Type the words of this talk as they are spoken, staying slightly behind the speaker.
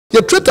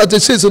Your trade at the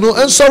says no,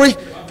 and sorry,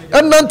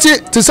 and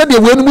Nanti to send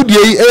you when would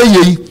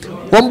ye,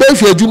 one boy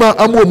for Juma,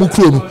 and one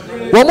mukrono.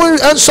 Woman,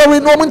 and sorry,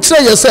 no one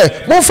say, yes, sir.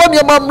 Monfan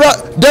your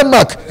mamra,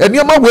 Denmark, and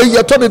your way,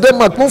 you're turning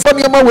Denmark, Monfan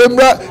your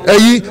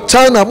mamra,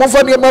 China,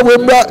 Monfan your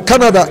mamra,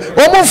 Canada.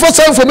 Woman for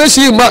some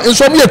information, and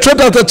so me a trade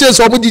at the chase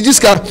or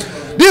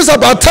Mujiska. This is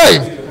about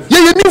time. Yeah,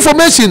 you need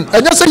information,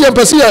 and just say you're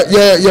pursuing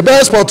your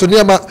best spot to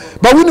near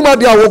but we know my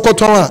walk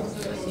on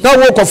now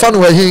walk of fun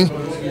where he.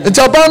 And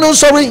Tabano,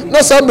 sorry,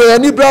 not somewhere,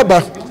 any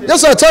brother.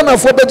 Yes, I turn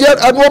for the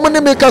jet and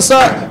woman make us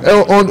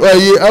on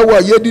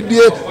a year, did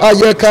a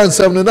year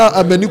cancer, and now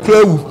I'm a new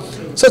clue.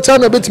 So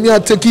turn a bit me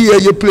at take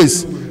your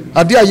place.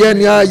 I dear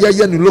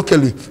yen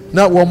locally.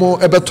 Now one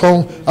more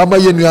Everton, I'm a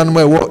yen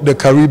the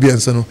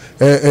Caribbeans.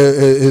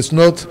 It's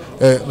not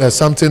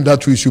something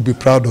that we should be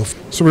proud of.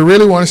 So we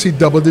really want to see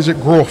double-digit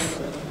growth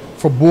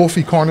for both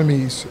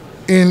economies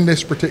in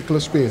this particular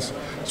space.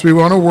 So we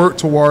want to work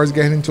towards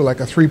getting to like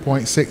a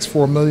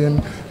 $3.64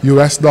 million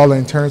US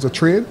in terms of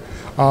trade.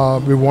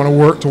 We want to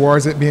work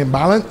towards it being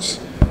balanced,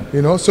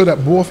 you know, so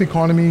that both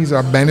economies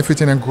are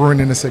benefiting and growing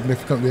in a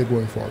significant way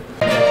going forward.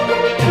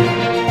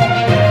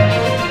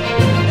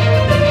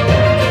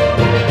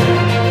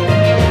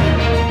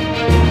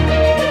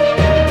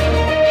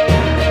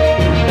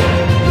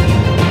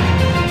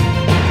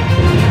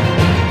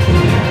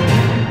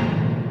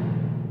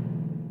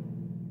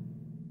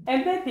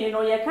 You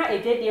know, you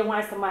can't a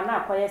one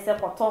semana for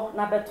yourself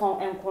na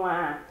beton and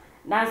quan.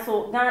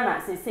 Nanso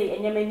Ghana say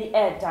and many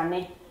air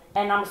Danny,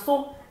 and I'm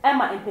so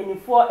Emma in penny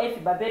for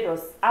if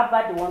Barbados,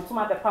 Abba the one to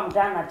my pam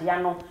Ghana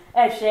Diano,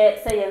 share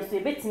say and say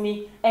bit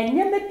me, and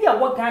never be a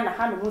what Ghana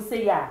hand who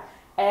say ya.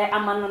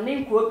 I'm an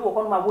name group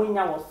on my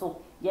winya or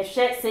so. Ye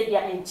share say ya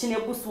and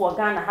Chinebus or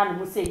Ghana hand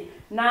who say,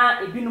 na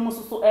a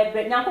binumus so a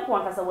bed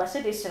Yanko as I was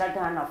said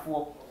Ghana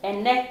for,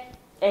 and neck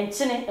and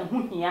Chine and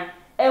whom here.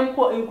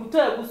 Empo enkuto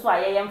eguswa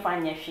ye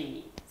mfanya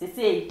hwe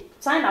say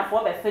China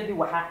for be fa bi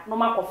wa ha no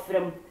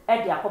makofrem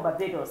e de akoba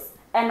Barbados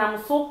enam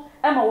so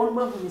ema won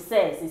mahu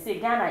say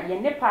Ghana ye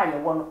nepa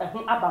ye wo no ehu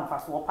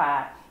abamfaso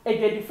pa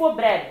edwadifo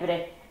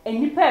bre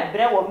enipa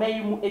bre wo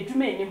mayimu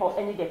edwuma eni ho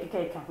eni de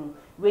kekeka ho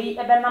we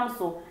ebenam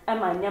so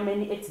ema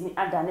nyamani etimi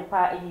ada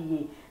nepa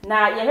eyiye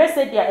na ye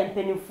hwese dia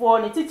empenifo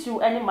ne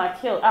titiw eni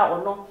Michael a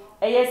ono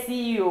eye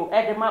CEO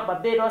edema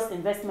Barbados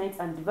Investment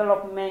and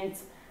Development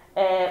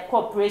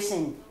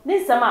corporation.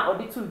 This summer or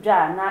the two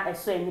na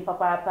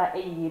papa.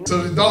 So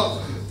the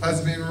doc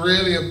has been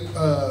really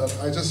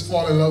I just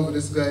fall in love with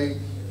this guy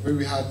when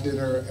we had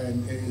dinner,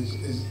 and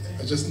is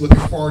just looking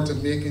forward to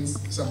making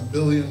some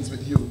billions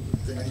with you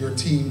and your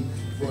team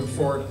going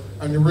forward.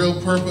 And the real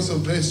purpose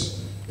of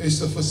this is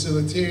to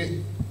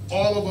facilitate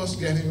all of us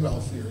getting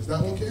wealthier. Is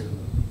that okay?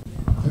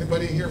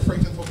 Anybody here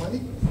frightened for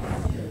money?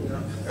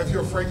 If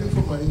you're frightened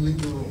for money,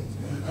 leave the room.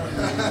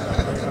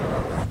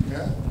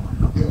 Yeah?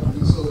 Yeah,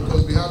 so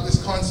because we have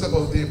this concept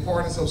of the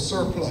importance of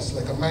surplus,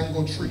 like a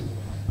mango tree.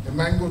 A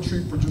mango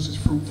tree produces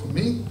fruit for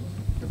me,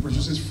 it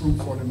produces fruit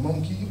for the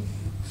monkey,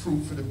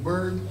 fruit for the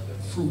bird,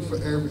 fruit for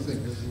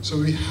everything. So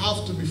we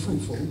have to be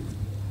fruitful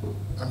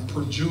and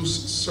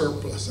produce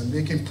surplus and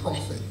making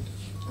profit,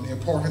 and the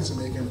importance of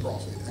making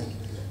profit.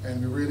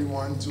 And we really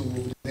want to, over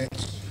the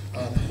next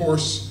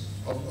course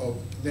of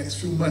next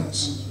few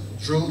months,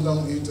 drill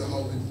down into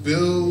how we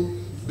build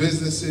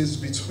businesses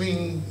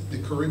between the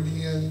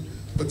Caribbean,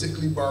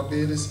 particularly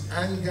Barbados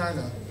and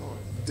Ghana,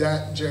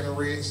 that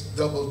generates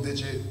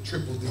double-digit,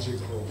 triple-digit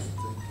growth.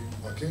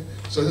 Okay,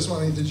 so I just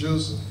want to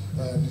introduce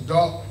the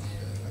doc.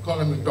 I call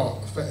him the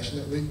doc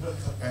affectionately,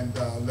 and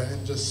let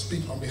him just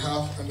speak on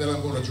behalf, and then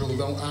I'm going to drill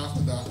down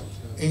after that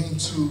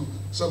into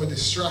some of the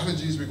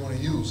strategies we're going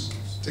to use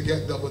to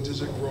get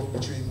double-digit growth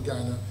between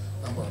Ghana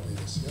and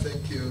Barbados. Yeah?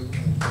 Thank you.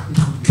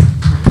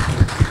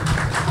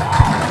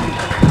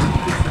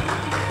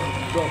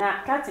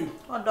 Now, Cathy,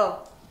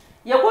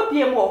 you go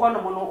be a more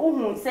honorable,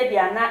 who said you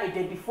are not a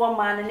day before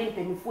man and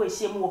even before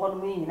she more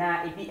honoring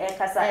now, it be a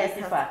casa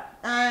esifa.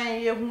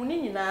 Aye, you're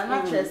mooning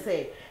not just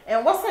say.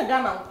 And what's a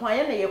gun and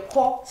quiet you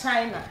call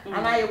China,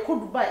 and I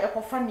could buy a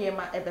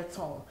cofanima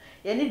Everton.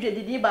 You need to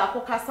deliver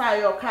a casa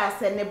your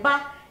cast and a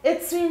bar.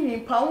 It's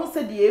in pounds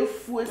a day,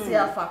 full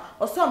siafa,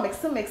 or some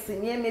mixing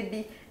near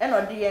maybe, and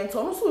or the end.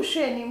 So,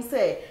 shame him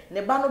say,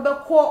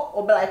 Nebano call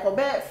or like a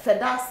bear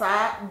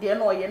fedasa, dear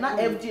no, you're not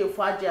FG of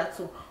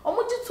Fajiatu. Or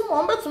would you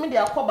to me, they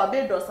are called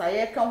Barbados,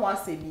 I can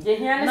once say,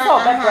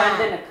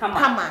 come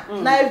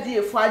on, now FG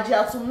of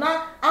Fajiatu,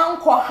 now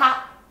Uncle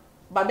Ha.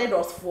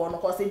 Barbados for no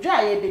cause a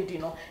dry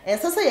a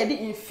and so say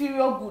the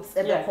inferior goods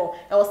and I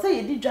will say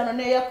you did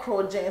Janonea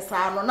Crogen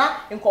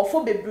Sanona and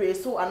Kofobe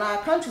Braso and our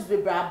countries be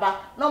braba,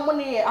 no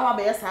money our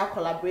best our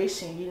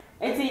collaboration.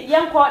 And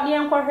young Courtney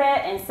and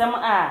Correa and some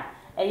are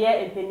a year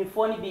in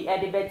Pennyphony be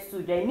added bed to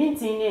the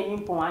meeting and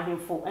you point him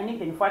for any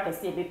penny for I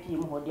say baby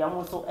him or the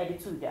almost so added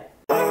to that.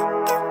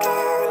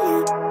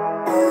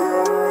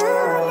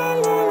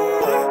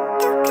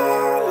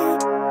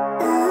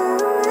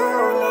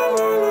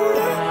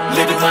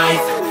 Living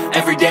life,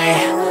 every day,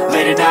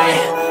 late at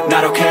night,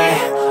 not okay.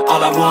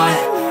 All I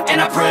want, and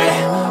I pray,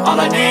 all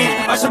I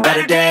need are some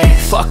better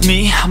days. Fuck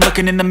me, I'm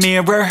looking in the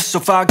mirror, so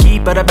foggy,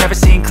 but I've never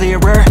seen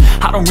clearer.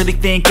 I don't really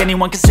think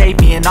anyone can save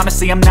me, and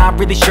honestly I'm not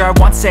really sure I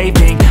want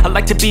saving. I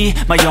like to be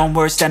my own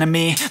worst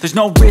enemy. There's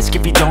no risk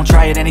if you don't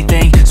try at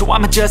anything, so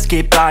I'ma just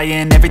keep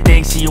buying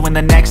everything. See you in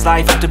the next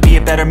life, have to be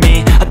a better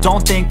me. I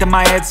don't think that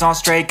my head's on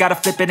straight, gotta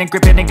flip it and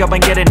grip it and go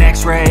and get an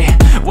x-ray.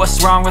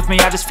 What's wrong with me?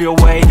 I just feel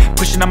weight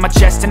pushing on my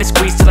chest and it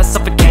squeezes till I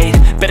suffocate.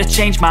 Better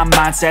change my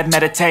mindset,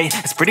 meditate.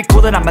 It's pretty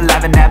cool that I'm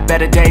alive and have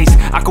better days.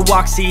 I could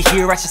walk, see,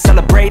 hear, I should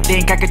celebrate.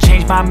 Think I could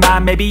change my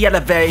mind, maybe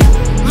elevate.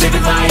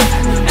 Living life,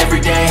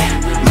 everyday,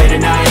 late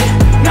at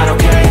night, not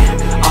okay.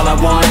 All I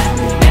want,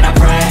 and I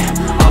pray,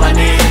 all I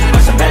need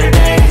are some better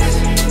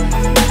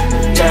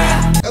days.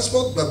 Yeah.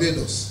 Export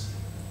Barbados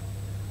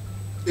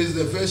is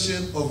the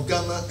version of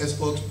Ghana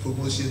Export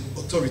Promotion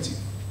Authority.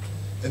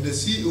 And the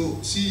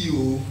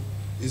CEO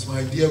is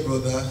my dear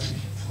brother,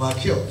 Mark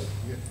Hill.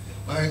 Yeah.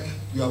 Mike,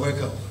 you are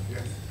welcome.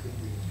 Yeah.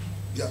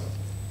 Yeah.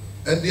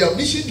 And their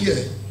mission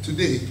here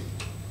today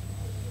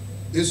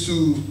is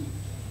to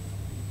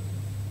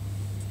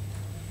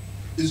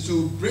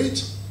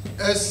bridge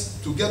us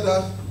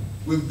together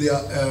with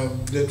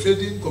the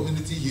trading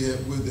community here,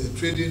 with the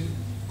trading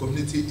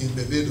community in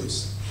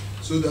Barbados,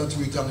 so that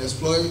we can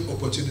exploit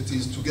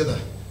opportunities together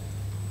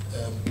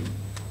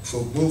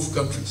for both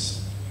countries.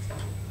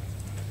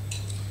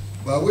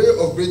 By way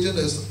of bridging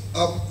us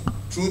up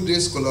through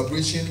this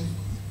collaboration,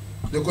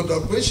 the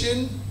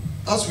collaboration,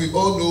 as we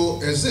all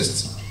know,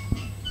 exists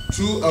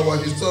through our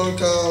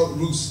historical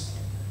roots,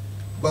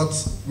 but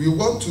we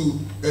want to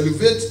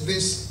elevate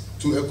this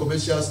to a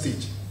commercial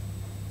stage.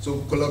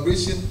 So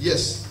collaboration,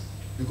 yes,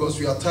 because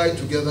we are tied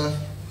together.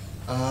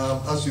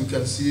 As you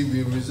can see,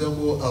 we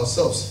resemble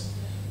ourselves,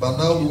 but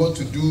now we want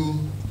to do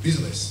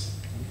business.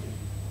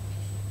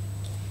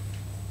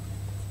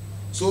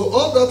 So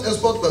all that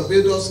Export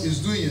Barbados is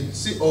doing,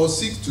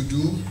 seek to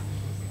do,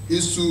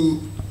 is to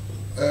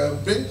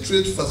bring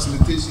trade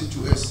facilitation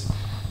to us.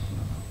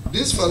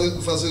 This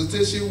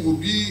facilitation will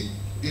be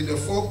in the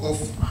form of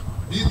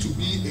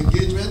B2B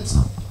engagement,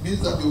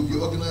 means that they will be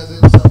organizing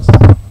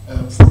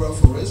some fora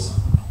for us,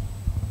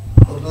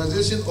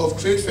 organization of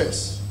trade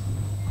fairs,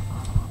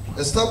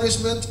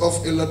 establishment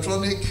of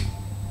electronic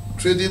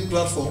trading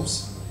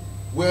platforms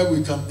where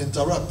we can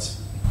interact,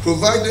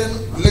 providing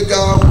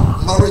legal,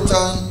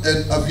 maritime,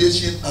 and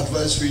aviation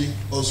advisory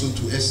also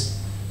to us.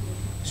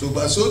 So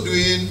by so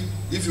doing,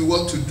 if you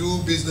want to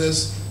do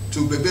business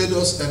to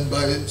Barbados and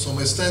by some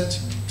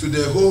extent to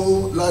the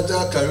whole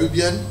larger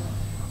Caribbean,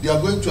 they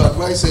are going to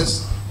advise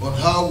us on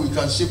how we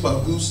can ship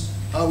our goods,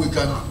 how we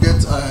can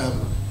get a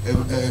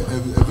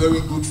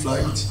very good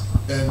flight,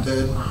 and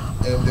then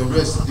the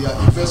rest, their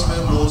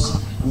investment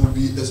laws will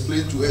be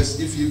explained to us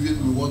if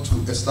even we want to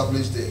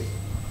establish there.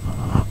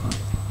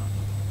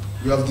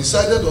 We have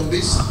decided on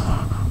this,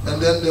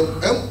 and then the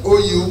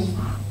MOU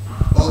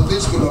on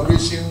this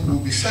collaboration will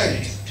be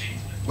signed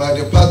by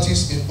the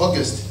parties in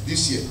August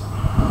this year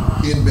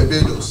in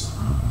Barbados.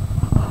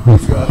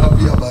 If you are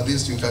happy about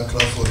this, you can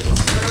clap for it.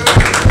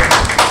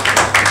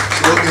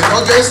 So in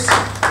August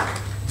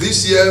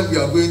this year, we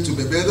are going to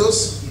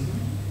Barbados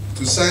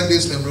to sign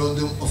this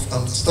memorandum of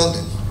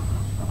understanding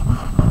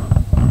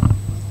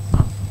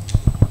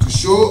to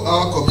show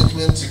our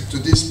commitment to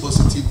this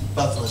positive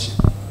partnership.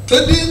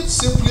 Trading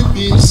simply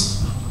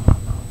means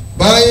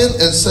buying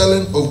and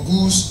selling of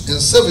goods and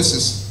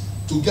services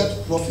to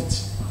get profit.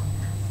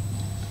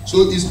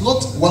 So it's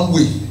not one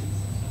way,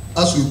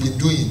 as we've been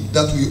doing,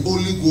 that we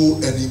only go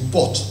and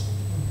import.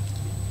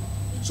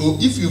 So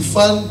if you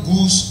find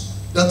goods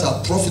that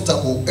are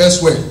profitable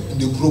elsewhere in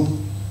the group,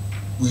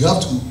 we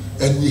have to,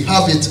 and we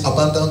have it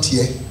abundant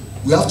here,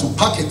 we have to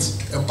pack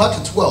it and pack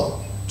it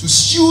well to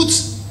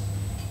suit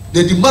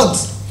the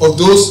demands of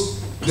those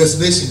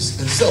destinations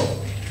and sell.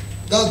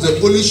 That's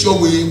the only sure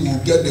way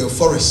we'll get the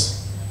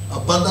forest,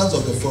 abundance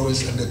of the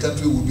forest, and the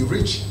country will be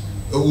rich.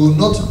 We will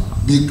not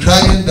be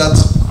crying that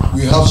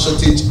we have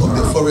shortage of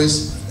the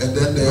forest and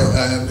then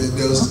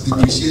there's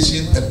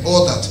depreciation and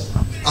all that.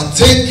 I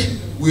think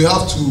we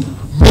have to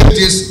make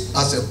this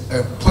as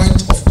a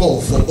point of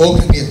call for all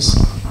Ghanaians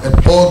and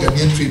all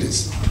Ghanaian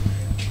traders.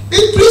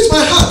 It breaks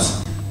my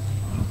heart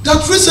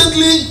that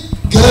recently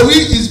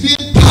Gary is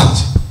being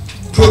packed,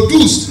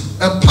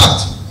 produced and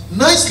packed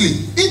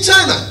nicely in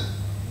China.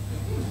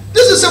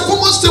 This is a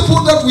common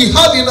staple that we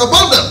had in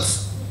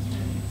abundance.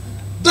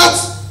 That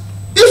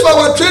if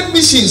our trade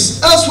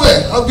missions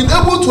elsewhere have been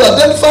able to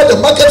identify the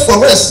market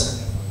for us,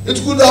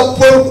 it could have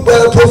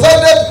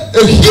provided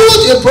a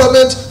huge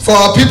employment for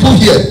our people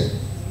here.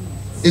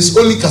 It's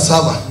only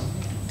cassava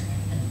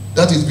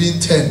that is being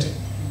turned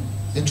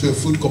into a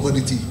food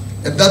commodity,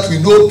 and that we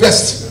know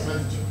best,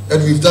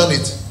 and we've done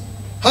it.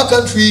 How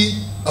can't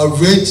we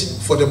arrange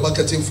for the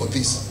marketing for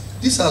this?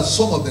 These are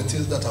some of the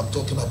things that I'm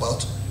talking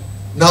about.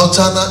 Now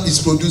China is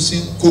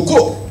producing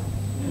cocoa,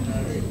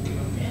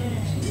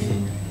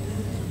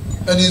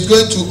 and is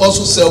going to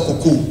also sell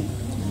cocoa.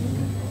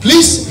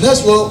 Please,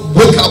 let's all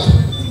wake up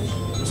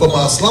from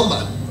our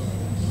slumber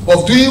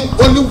of doing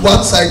only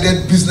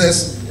one-sided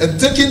business and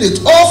taking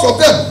it all from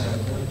them.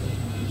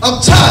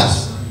 I'm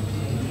charged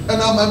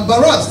and I'm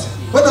embarrassed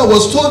when I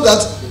was told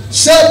that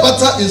shea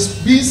butter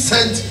is being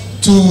sent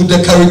to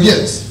the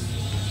Caribbeans.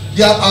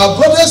 They are our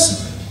brothers,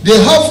 they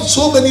have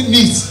so many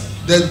needs.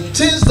 The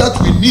things that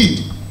we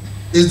need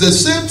is the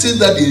same thing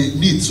that they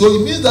need. So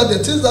it means that the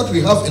things that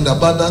we have in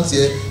abundance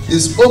here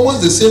is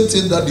almost the same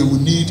thing that they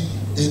will need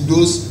in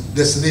those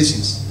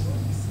destinations.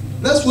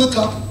 Let's wake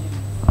up,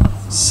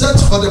 search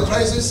for the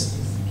prices,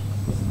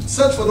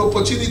 search for the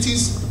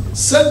opportunities,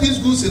 send these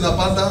goods in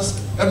abundance,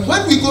 and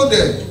when we go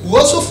there, we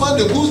also find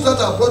the goods that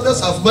our brothers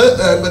have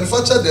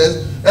manufactured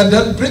there, and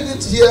then bring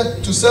it here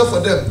to sell for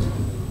them.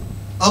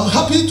 I'm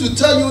happy to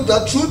tell you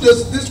that through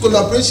this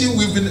collaboration,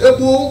 we've been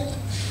able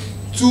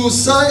to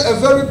sign a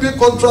very big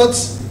contract.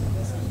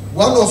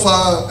 One of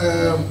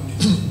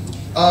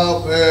our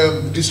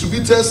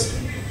distributors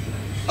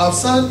have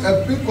signed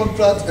a big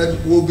contract and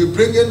will be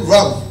bringing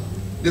ram,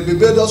 the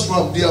Barbados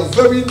ram. They are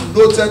very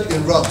noted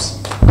in rams.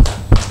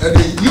 And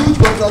a huge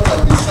contract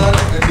has been signed,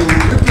 and they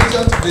will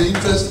represent the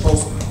interest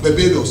of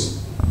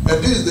Barbados.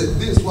 And this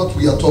is what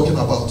we are talking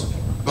about.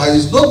 But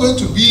it's not going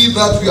to be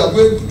that we are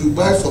going to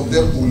buy from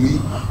them only.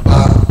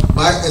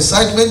 My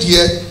excitement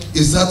here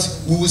is that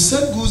we will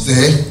send goods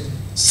there,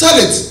 sell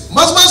it,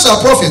 maximize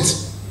our profit,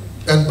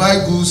 and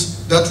buy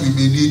goods that we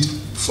may need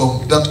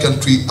from that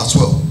country as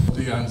well.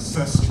 The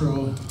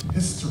ancestral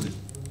history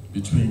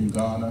between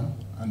Ghana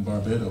and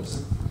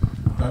Barbados,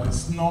 that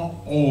it's not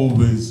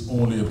always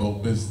only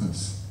about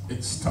business.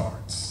 It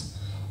starts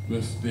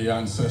with the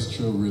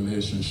ancestral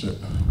relationship.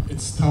 It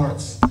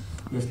starts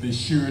with the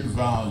shared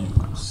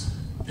values.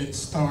 It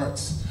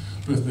starts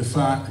with the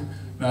fact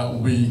that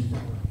we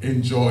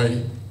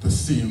enjoy the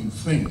same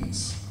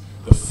things.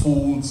 The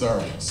foods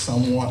are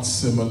somewhat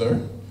similar.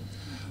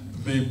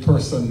 The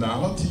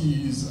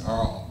personalities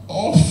are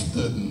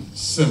often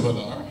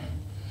similar.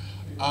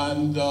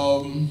 And,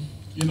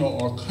 you know,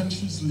 our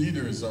country's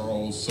leaders are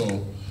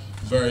also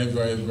very,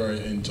 very, very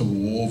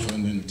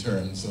interwoven in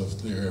terms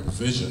of their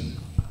vision.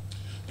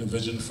 The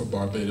vision for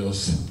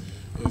Barbados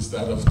is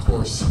that, of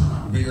course,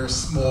 we are a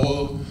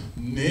small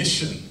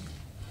nation,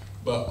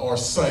 but our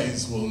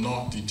size will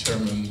not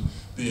determine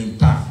the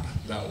impact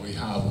that we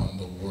have on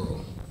the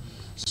world.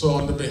 So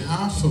on the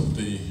behalf of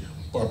the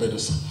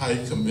Barbados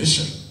High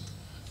Commission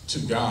to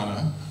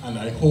Ghana, and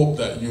I hope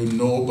that you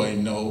know by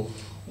now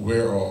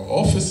where our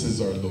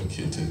offices are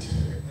located.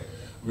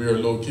 We are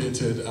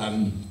located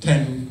on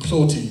 10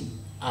 Cloty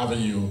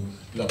Avenue,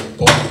 Le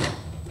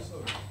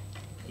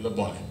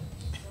Bonny.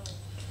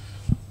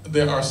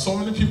 There are so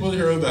many people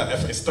here that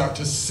if I start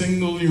to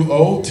single you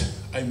out,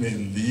 I may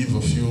leave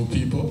a few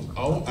people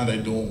out, and I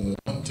don't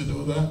want to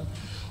do that.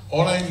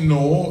 All I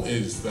know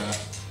is that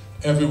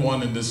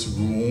everyone in this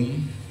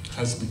room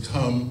has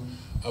become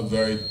a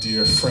very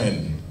dear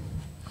friend.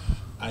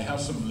 I have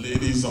some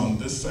ladies on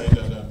this side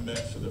that I've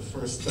met for the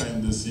first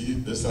time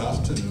this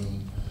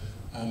afternoon,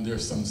 and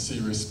there's some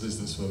serious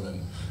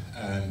businesswomen,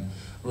 and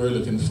we're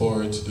looking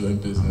forward to doing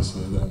business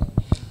with them.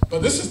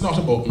 But this is not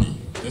about me.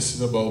 This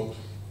is about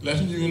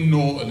letting you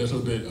know a little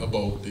bit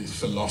about the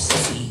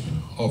philosophy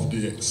of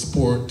the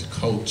export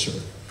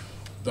culture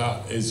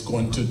that is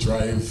going to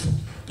drive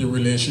the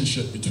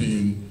relationship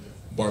between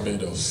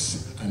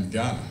Barbados and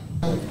Ghana.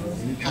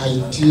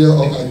 Idea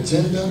or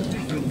agenda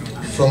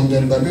from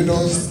the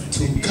Barbados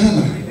to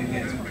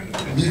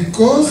Ghana,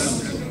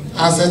 because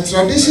as a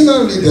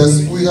traditional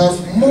leaders we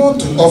have more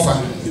to offer.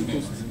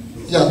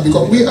 Yeah,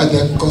 because we are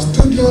the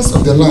custodians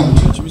of the land,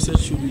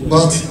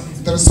 but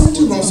there is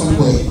something wrong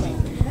somewhere.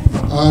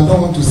 I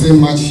don't want to say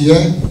much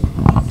here.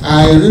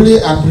 I really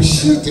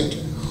appreciated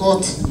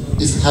what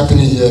is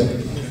happening here,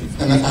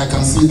 and I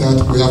can see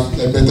that we have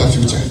a better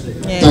future.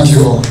 Yes. Thank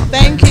you all.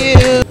 Thank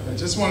you. I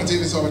just want to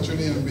take this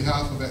opportunity on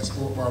behalf of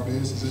Export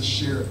Barbados to just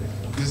share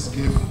this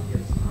gift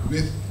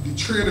with the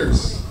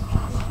traders.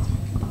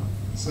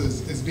 So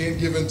it's being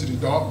given to the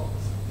dock,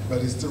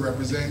 but it's to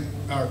represent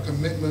our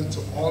commitment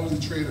to all the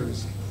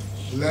traders.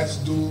 Let's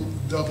do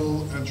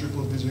double and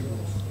triple digit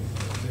growth.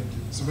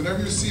 So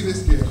whenever you see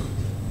this gift,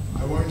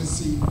 I want you to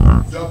see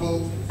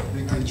double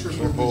and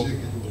triple digit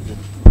growth.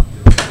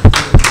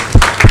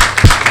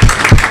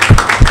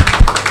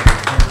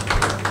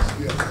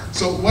 Yeah.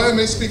 So why am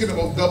I speaking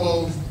about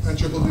double and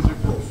triple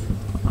digit growth?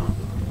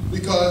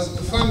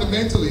 Because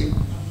fundamentally,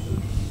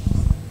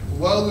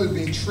 while we've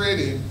been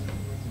trading,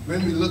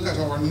 when we look at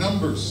our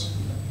numbers,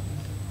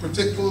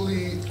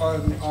 particularly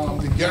on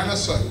the Ghana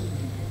side,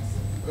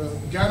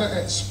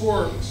 Ghana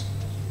exported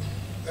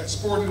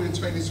in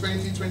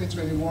 2020,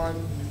 2021,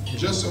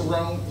 just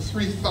around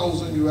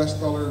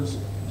 $3,000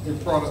 in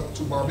product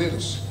to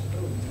Barbados,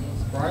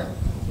 right?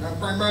 And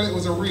primarily it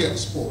was a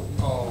re-export,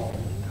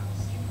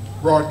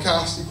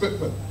 broadcast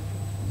equipment.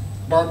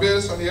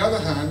 Barbados, on the other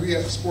hand, we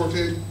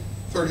exported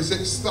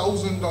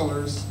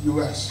 $36,000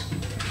 US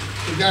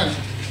to Ghana.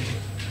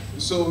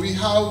 So we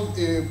have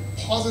a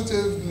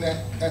positive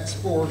net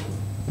export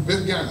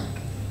with Ghana.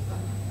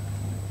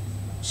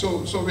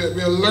 So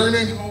we're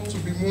learning how to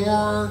be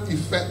more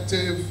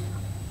effective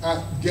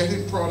at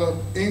getting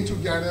product into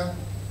Ghana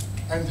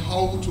and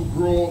how to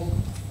grow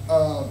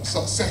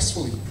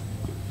successfully.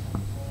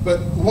 But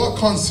what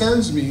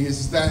concerns me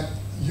is that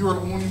you're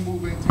only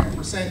moving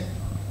 10%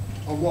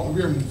 of what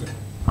we're moving.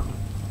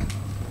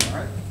 All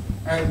right?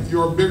 And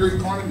you're a bigger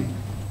economy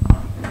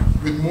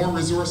with more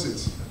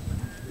resources.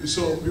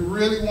 So we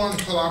really want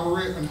to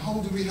collaborate on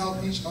how do we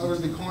help each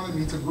other's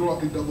economy to grow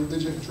up the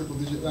double-digit and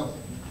triple-digit level.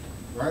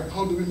 Right?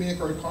 How do we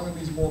make our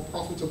economies more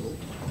profitable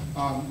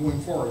going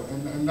forward?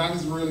 And that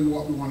is really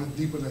what we want to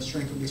deepen and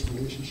strengthen this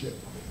relationship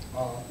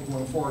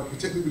going forward,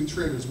 particularly with the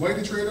traders. Why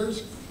the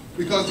traders?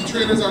 Because the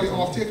traders are the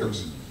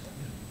off-takers.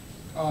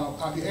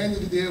 At the end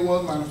of the day,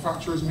 well,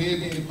 manufacturers may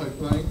be in the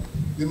pipeline.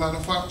 The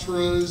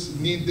manufacturers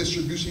need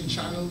distribution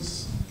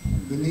channels.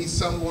 They need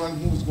someone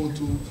who's going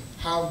to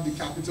have the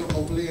capital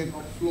outlay and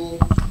upflow,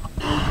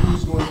 and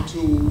who's going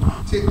to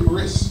take the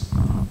risk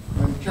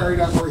and carry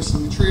that risk.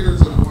 And the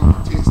traders are the one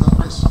who takes that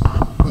risk.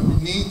 But we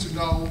need to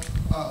now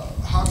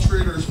have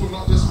traders who are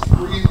not just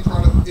bringing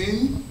product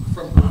in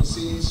from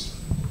overseas,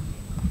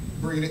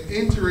 bringing it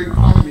into your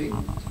economy,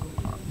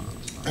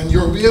 and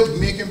your way of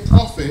making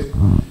profit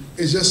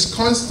is just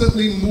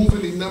constantly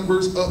moving the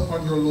numbers up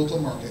on your local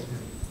market.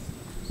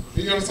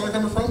 You understand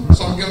where I'm coming from?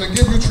 So I'm going to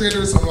give you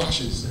traders some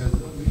lashes.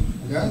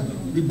 Yeah?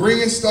 We bring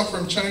in stuff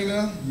from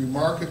China, we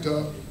mark it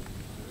up,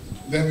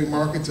 then we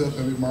mark it up,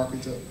 and we mark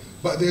it up.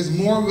 But there's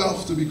more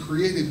wealth to be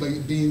created by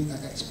being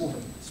an exporter.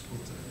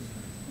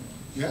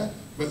 Yeah?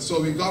 But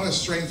so we got to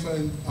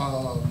strengthen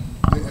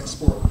the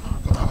export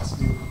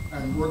capacity,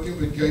 and working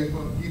with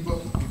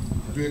people,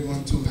 we're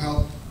going to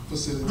help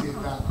facilitate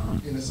that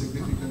in a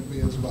significant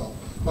way as well.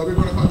 But we're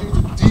going to continue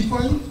to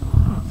deepen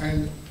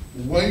and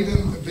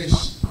widen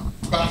this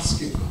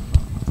basket,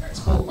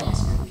 export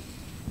basket,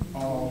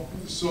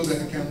 so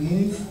that it can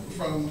move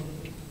from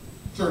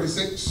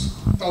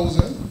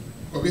 36,000,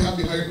 but we have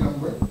the higher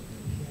number,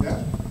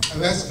 yeah?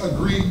 And let's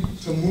agree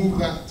to move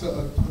that to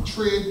a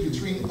trade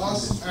between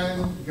us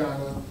and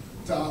Ghana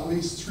to at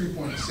least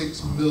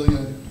 3.6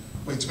 million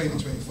by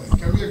 2025.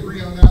 Can we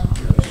agree on that?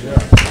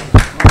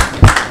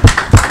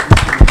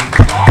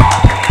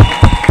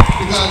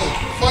 Because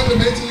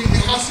fundamentally,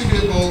 it has to be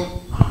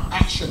about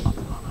action.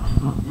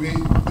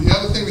 The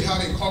other thing we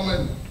have in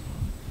common,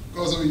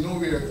 because we know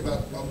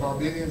that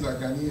Barbadians are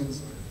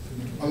Ghanaians,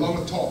 a lot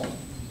of talk,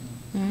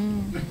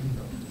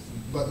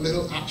 but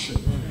little action.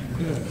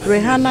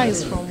 Rihanna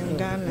is from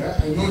Ghana. Yeah,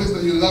 I noticed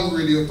that you love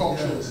radio talk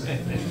shows.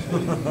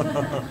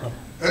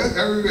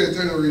 Everywhere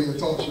turn on radio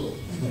talk show.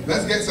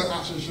 Let's get some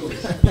action shows.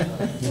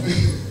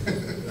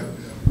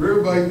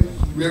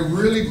 We're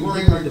really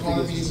growing our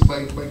economies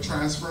by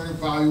transferring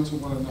value to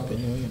one another.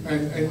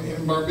 And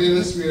in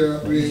Barbados,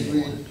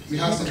 we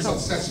have some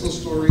successful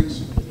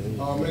stories.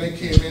 When I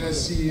came in as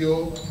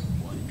CEO,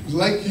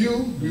 like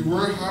you, we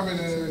were having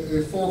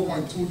a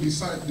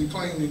 4.2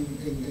 decline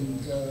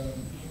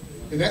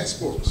in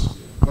exports.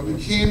 But we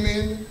came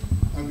in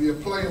and we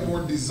applied a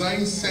more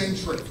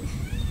design-centric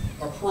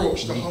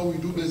approach to how we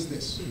do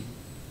business.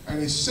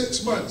 And in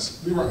 6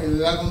 months, we were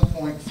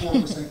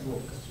 11.4%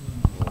 growth.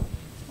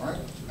 All right?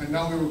 And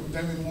now we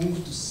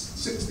moved to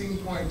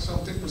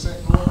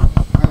 16-point-something%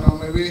 growth. And on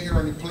my way here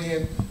on the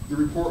plane, the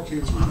report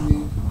came through to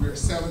me, we're at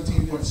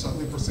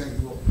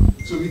 17-point-something% growth.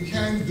 So we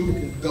can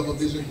do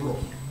double-digit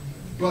growth.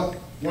 But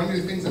one of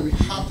the things that we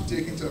have to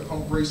take into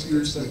account very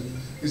seriously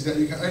is that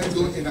we can either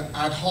do it in an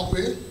ad hoc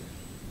way,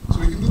 so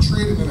we can do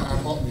trading in an ad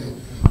hoc way,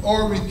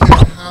 or we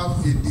can have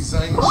a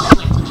design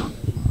strategy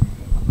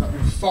that we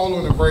follow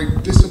in a very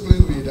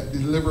disciplined way that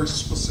delivers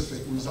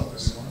specific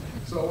results.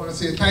 So I want to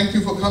say thank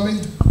you for coming,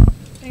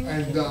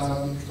 and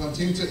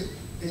continue to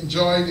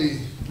enjoy the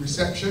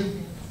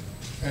reception.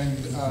 And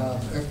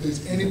if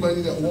there's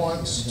anybody that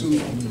wants to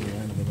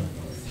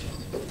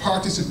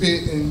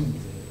participate in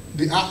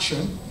the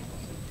action,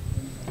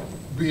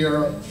 we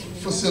are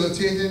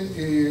facilitating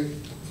a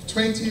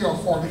 20 or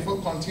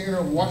 40-foot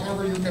container,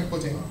 whatever you can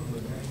put in,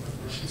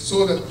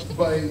 so that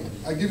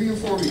I give you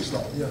 4 weeks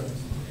now. Yeah.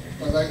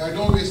 But I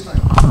don't waste time.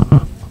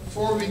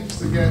 4 weeks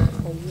to get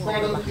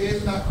product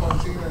in that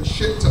container and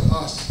shipped to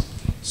us,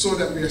 so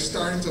that we are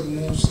starting to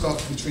move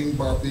stuff between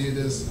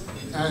Barbados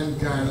and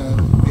Ghana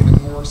in a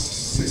more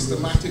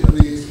systematic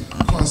way,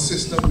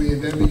 consistent way,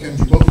 and then we can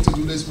look to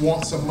do this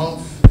once a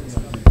month,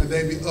 and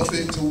then we up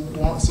it to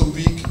once a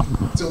week,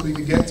 until we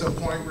can get to a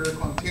point where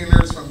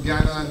containers from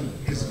Ghana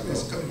is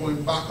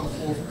going back and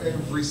forth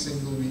every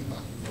single week.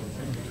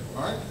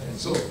 All right?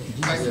 So,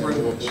 thank you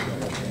very much.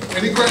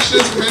 Any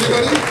questions from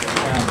anybody?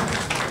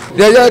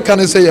 Yeah, can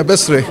I say your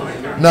best way?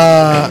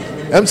 Now,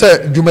 I'm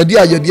saying,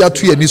 Jumadia, you are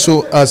 2 years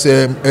so as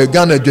a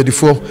Ghana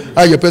Jedifo,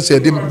 I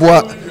person didn't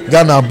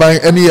Ghana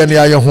buying any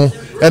other home,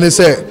 and they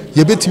say,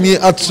 you bet me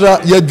at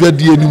your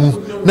dready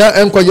anymore. Now,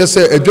 enquire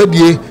say a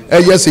dready,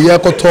 yes, a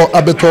yakoto,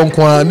 abeton,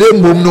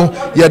 name no,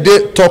 ya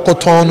de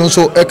tokoton,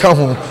 so a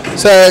cajon.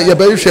 Say, your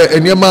baby share,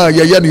 and your ma,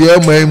 ya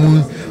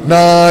moon,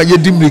 na ye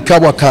dimri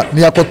kawaka,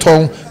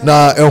 niakoton,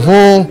 na a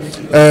home,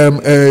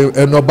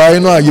 no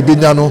bino, you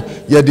binano,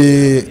 ye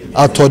de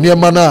atonia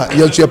mana,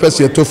 yes, your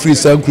person to free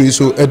San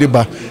Criso,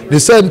 Ediba. The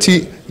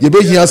senti,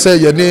 yɛbɛhia sɛ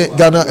yɛne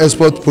Ghana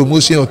Export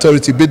Promotion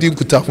Authority bɛdi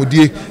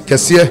nkutahodie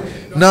kɛseɛ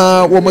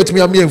na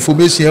wɔmatumi amia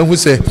information ɛho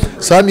sɛ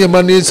saa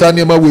nneɛma ne saa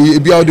nneɛma wei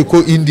ebi a wode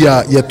kɔ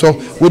India yɛtɔ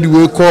wode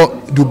wei kɔ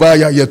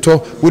Dubai a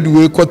yɛtɔ wode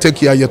wei kɔ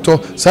Turkey a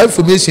yɛtɔ saa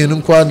information no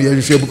nkwa na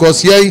yɛhwehwɛ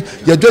because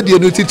yɛdwadie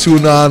no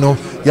titiriw naa no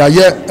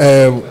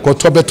yɛayɛ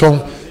kɔtɔ bɛtɔn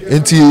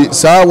nti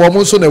saa wɔn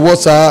nso na ɛwɔ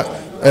saa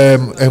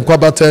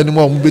nkwabata no mu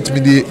a wɔn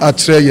bɛtumi de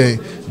akyerɛ yɛn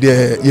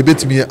deɛ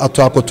yɛbɛtumi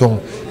atɔ akɔtɔn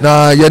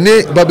na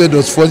yɛne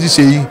Barbados foɔ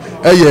nhyehyɛ yi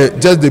ɛyɛ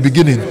just the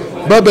beginning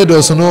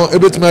Barbados no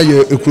ɛbɛtumi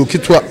ayɛ ekuro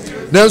ketewa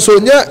nanso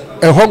nyɛ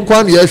ɛhɔ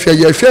nkwa na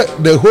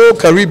yɛhwɛ the whole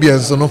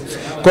Caribbeans no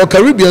kɔ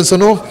Caribbeans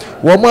no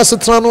wɔn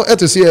asetena no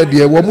ɛte sɛ yɛ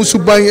deɛ wɔn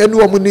suban ɛne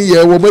wɔn ne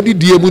yɛ wɔn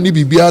adidie mu ne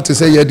biribiara te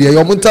sɛ yɛ deɛ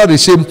wɔn ntaade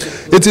hyɛm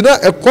eti na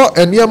ɛkɔ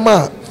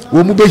nneɛma a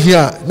wɔn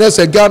bɛhia na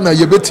sɛ Ghana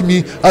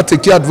yɛbɛtumi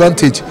atake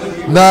advantage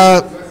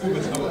na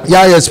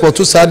yɛ export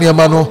saa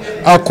nneɛma no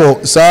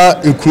akɔ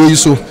saa ekuro yi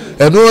so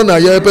ɛno na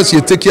yɛpɛ sɛ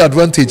yɛtake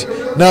advantage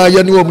na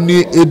yɛne wɔn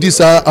ne edi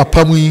saa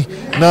apam yi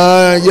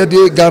na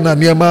yɛde Ghana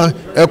nneɛma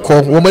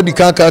ɛkɔ wɔn adi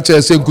kankan kyerɛ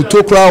sɛ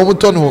nkuto koraa wɔn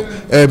tɔ no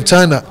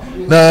China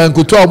na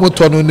nkuto a wɔn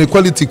tɔ no ne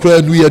quality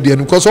koraa nu yɛ deɛ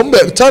no because wɔn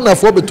bɛ China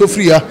foɔ bɛtɔ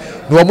firi ha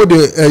na wɔn de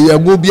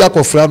ɛngo bi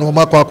akɔfra na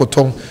wɔn akɔ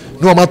akɔtɔn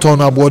na wɔn atɔn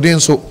no aboɔden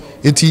nso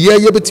nti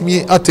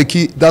yɛbɛtumi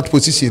atake that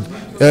position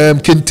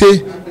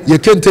kente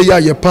yɛkente yɛ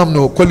a yɛpam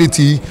no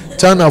quality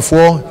China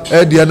foɔ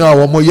ɛdeɛ no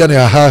a wɔn yɛ no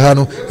ahaha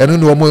no ɛno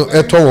na wɔn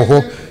ɛtɔ wɔ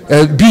hɔ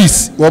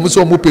bees wɔn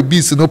nso wɔn pɛ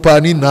bees no paa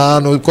ni naa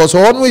no because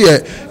wɔn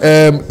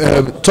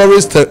yɛ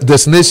tourist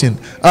destination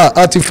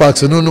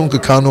artifacts no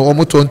nkeka no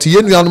wɔn tɔ nti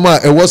yɛn nuanom a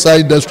ɛwɔ saa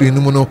industry no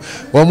mu no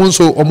wɔn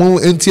nso wɔn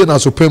ntie na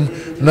so pɛm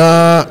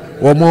na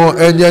wɔn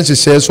nyɛ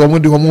nhyehyɛ so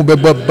wɔn de wɔn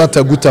bɛba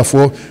bata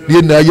gutafoɔ ne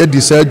yɛn nyinaa yɛ di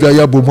saa adwa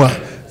yɛ abɔ mu a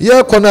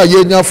yɛkɔ no a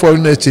yɛnya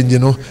foreign exchange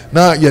no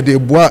na yɛde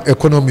boa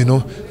economy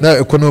no na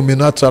economy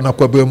no atra na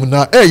kwaba mu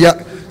na ɛya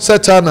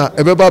sɛ China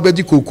ɛbɛba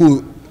bɛgye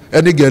koko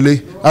ɛne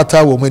gɛle ata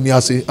wɔ mu ani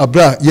ase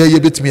abra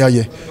yɛbɛtumi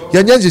ayɛ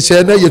yɛnyɛ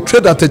nhyehyɛ na yɛ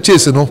trade at a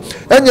chase no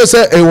ɛnyɛ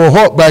sɛ ɛwɔ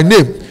hɔ by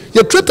name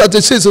yɛ trade at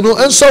a chase no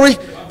ɛnsɔre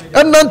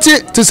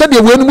ɛnante te sɛ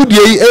deɛ wɔn mu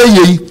deɛ yi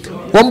ɛyɛ yi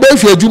wɔn bɛ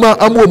fi adwuma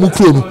ama wɔn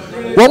kuro no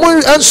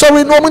wɔn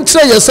ɛnsɔre na wɔn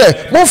nkyerɛ yɛ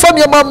sɛ momfa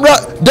nneɛma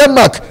mmra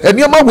Denmark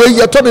nneɛma wei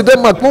yɛtɔ ne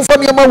Denmark momfa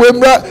nneɛma wei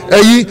mmra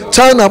ɛyi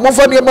China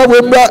momfa nneɛma wei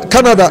mmra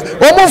Canada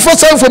wɔn momfa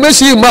saa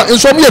information yi ma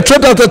nso wɔn yɛ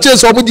trade at a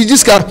chase wɔn gyigyi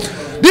sika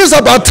this is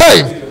about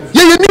time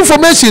yɛyɛ new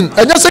information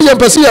ɛnyɛ sɛ yɛn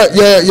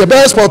pɛsɛ yɛbɛ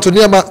export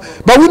nneɛma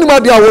ba wɔn nimu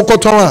adeɛ a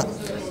wɔkɔtɔn a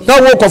na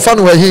wɔkɔfa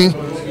no wɔ hin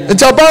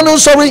nti abaa no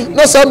nsɔre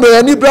na saa mmerɛ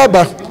ani bra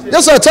ba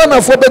yɛsɛ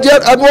China foɔ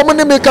bɛgye ano wɔn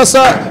ne mi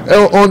kasa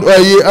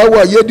ɛyi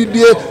ɛwɔ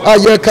yɛdidie a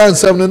yɛka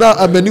nsɛm no na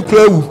amani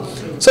kura ewu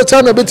sɛ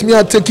China bɛtumi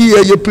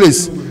atake yɛ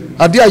place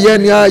ade a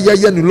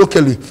yɛyɛ no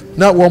locally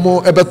na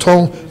wɔn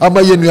ɛbɛtɔn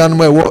ama yɛn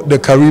nuanom a ɛwɔ the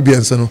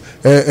Caribbeans no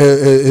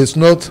it's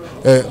not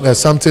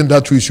something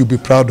that we should be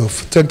proud of.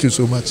 Thank you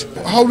so much.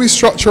 How we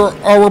structure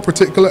our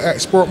particular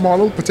export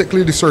model,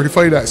 particularly the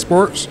certified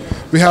exports,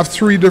 we have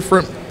 3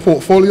 different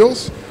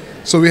portfolios.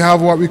 So we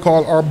have what we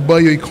call our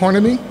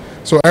bioeconomy.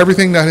 So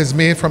everything that is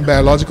made from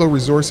biological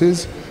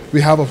resources,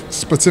 we have a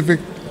specific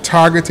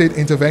targeted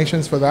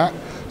interventions for that.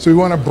 So we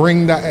want to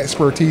bring that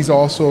expertise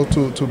also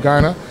to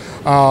Ghana.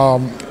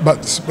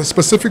 But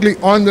specifically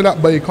under that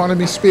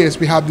bioeconomy space,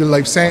 we have the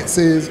life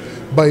sciences,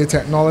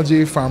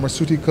 biotechnology,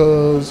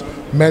 pharmaceuticals,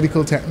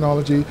 medical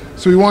technology.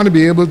 So we want to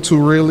be able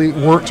to really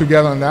work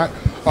together on that.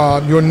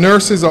 Your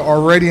nurses are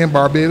already in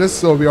Barbados,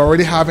 so we're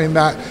already having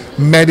that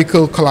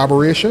medical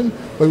collaboration.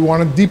 But we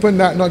want to deepen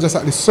that not just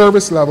at the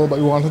service level, but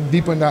we want to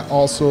deepen that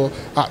also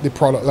at the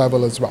product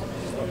level as well.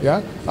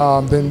 Yeah.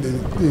 Then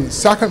the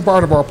second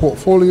part of our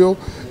portfolio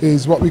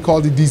is what we call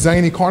the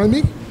design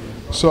economy.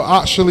 So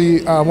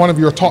actually, one of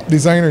your top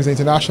designers,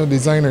 international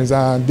designers,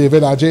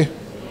 David Ajay,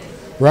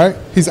 right?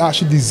 He's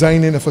actually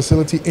designing a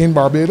facility in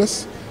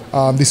Barbados,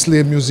 the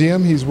Slave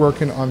Museum. He's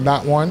working on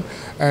that one,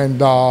 and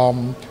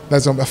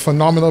there's a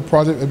phenomenal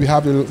project. We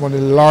have one of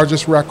the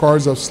largest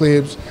records of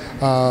slaves,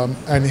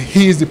 and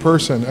he is the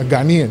person, a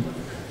Ghanaian,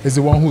 is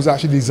the one who's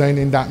actually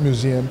designing that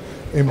museum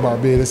in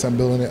Barbados and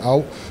building it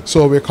out.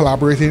 So we're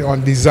collaborating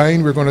on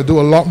design. We're going to do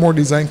a lot more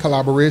design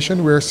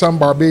collaboration where some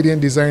Barbadian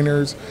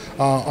designers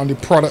on the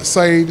product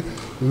side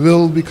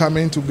will be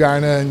coming to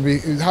Ghana, and we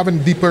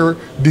having deeper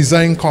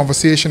design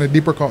conversation, a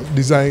deeper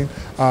design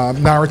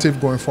narrative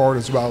going forward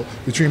as well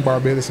between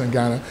Barbados and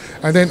Ghana.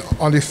 And then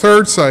on the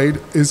third side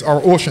is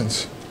our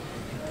oceans.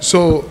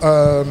 So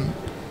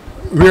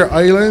we're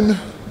island,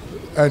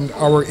 and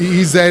our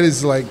EEZ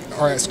is like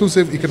our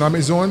exclusive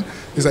economic zone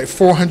is like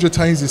 400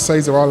 times the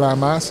size of our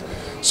landmass.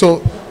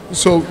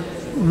 So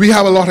we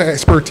have a lot of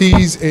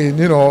expertise in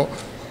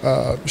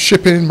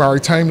shipping,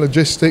 maritime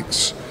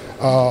logistics,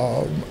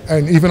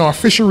 and even our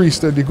fisheries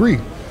to a degree.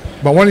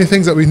 But one of the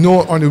things that we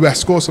know on the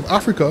west coast of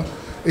Africa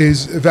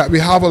is that we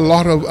have a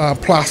lot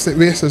of plastic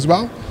waste as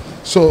well.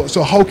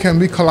 So how can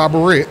we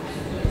collaborate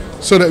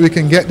so that we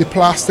can get the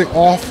plastic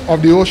off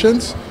of the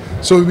oceans?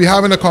 So we'll be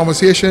having the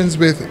conversations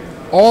with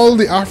all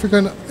the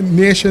African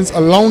nations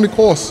along the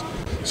coast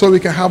so we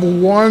can have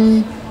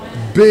one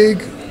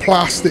big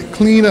plastic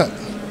cleanup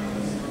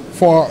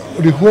for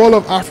the whole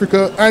of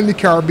Africa and the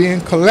Caribbean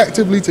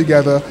collectively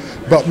together,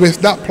 but with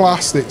that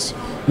plastics,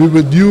 we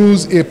would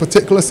use a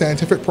particular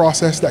scientific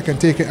process that can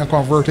take it and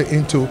convert it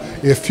into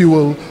a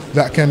fuel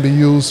that can be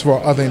used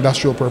for other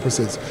industrial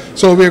purposes.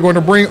 So we're going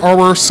to bring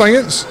our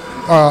science,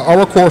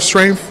 our core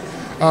strength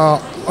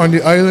on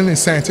the island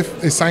is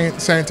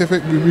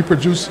scientific. We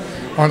produce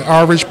on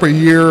average per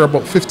year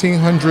about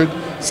 1,500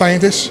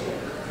 scientists.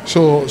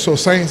 So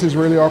science is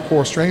really our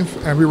core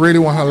strength, and we really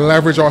want to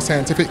leverage our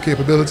scientific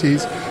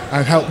capabilities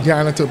and help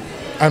Ghana to,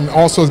 and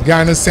also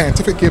Ghana's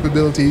scientific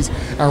capabilities,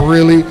 and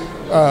really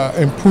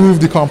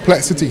improve the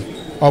complexity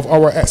of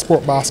our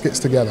export baskets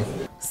together.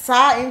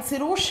 Sa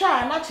intiru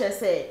sha na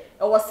chese e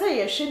wo say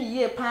ye hwe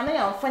ni ye pa na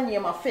ya mfa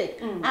nyema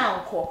fake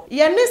anko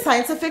ye ni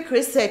scientific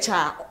research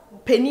a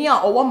peni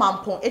a owo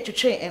mampon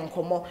etwetwe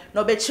enkomo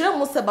na obekire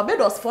mu se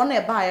Barbados for na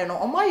e baaye no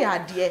omo ya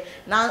ade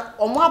na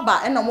omo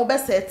aba na omo be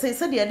sete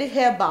se de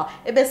herbal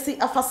e be si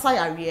afasa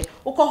yare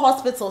ukọ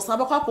hospitals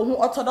abekwa ko hu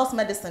orthodox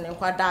medicine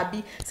nkwa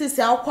dabi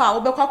sisi akwa a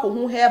obekwa ko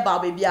hu herbal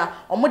be bia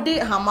omo de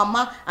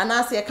hamama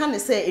anase ye kan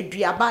se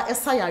eduaba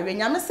esa yare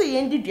nyame se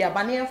ye ndi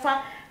duaba ne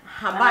mfa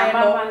habai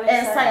no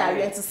ensa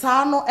yare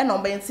ntisa no e no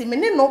benti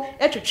meni no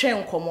etwetwe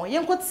enkomo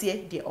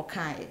yenkotie de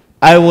okai.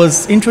 I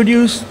was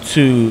introduced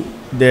to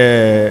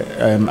the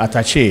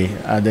attaché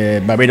at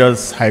the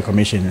Barbados High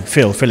Commission,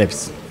 Phil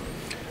Phillips,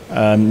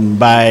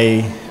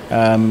 by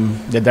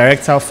the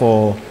director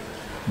for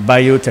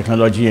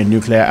Biotechnology and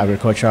Nuclear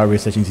Agricultural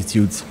Research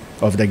Institute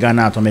of the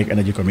Ghana Atomic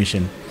Energy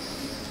Commission.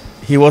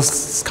 He was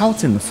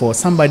scouting for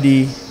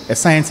somebody, a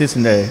scientist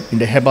in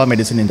the herbal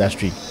medicine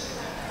industry.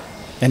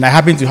 And I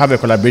happened to have a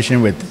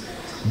collaboration with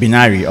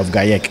Binari of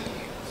GAIEC.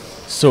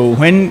 So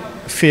when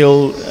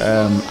Phil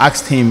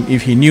asked him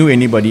if he knew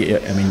anybody,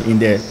 in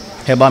the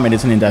herbal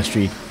medicine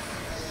industry,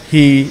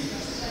 he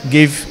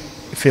gave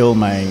Phil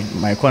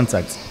my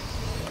contact.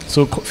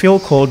 So Phil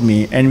called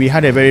me, and we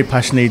had a very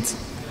passionate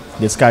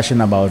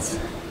discussion about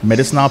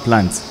medicinal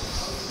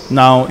plants.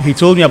 Now, he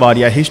told me about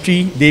their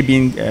history, they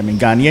being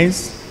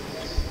Ghanaians,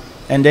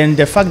 and then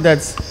the fact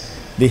that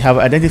they have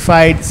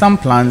identified some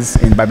plants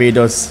in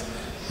Barbados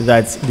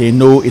that they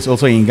know is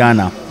also in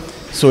Ghana.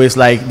 So it's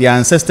like their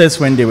ancestors,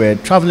 when they were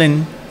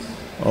traveling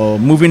or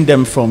moving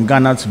them from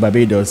Ghana to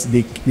Barbados,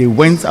 they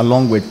went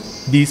along with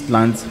these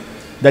plants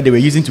that they were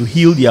using to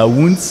heal their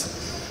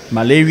wounds,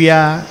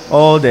 malaria,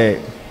 all the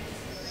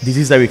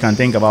diseases that we can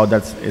think about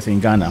that is in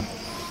Ghana.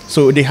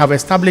 So they have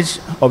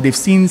established, or they've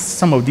seen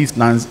some of these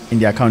plants in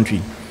their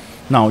country.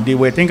 Now, they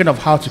were thinking of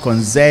how to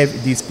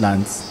conserve these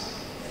plants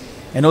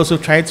and also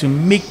try to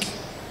make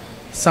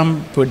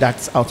some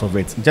products out of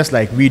it, just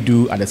like we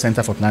do at the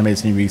Center for Plant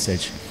Medicine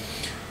Research.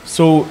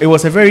 So it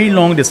was a very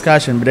long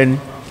discussion, but then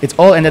it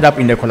all ended up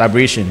in the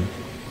collaboration.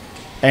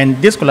 And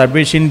this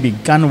collaboration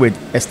began with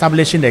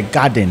establishing a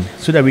garden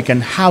so that we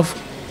can have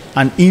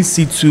an in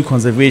situ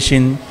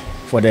conservation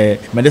for the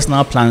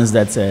medicinal plants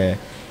that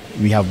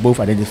we have both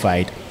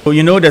identified. So,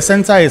 you know, the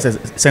center is a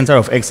center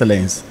of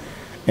excellence,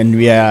 and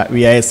we are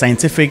a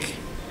scientific,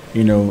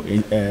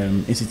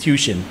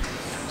 institution.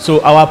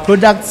 So our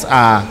products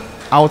are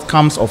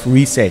outcomes of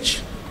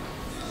research.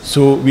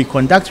 So we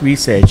conduct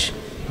research,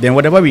 then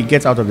whatever we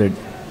get out of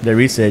the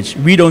research,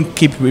 we don't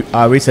keep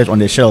our research on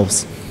the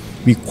shelves.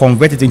 We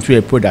convert it into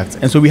a product.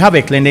 And so we have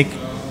a clinic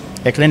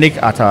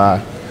at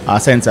our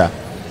center,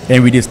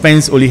 and we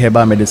dispense only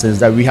herbal medicines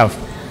that we have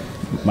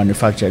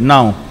manufactured.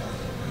 Now,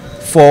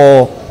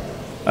 for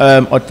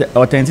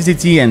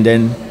authenticity and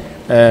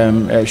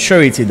then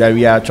surety that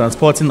we are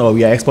transporting or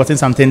we are exporting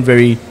something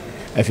very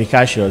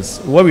efficacious,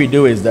 what we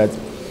do is that,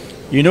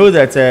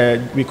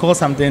 we call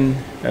something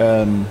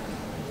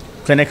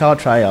clinical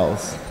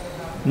trials.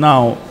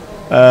 Now,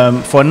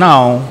 for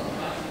now,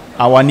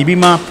 our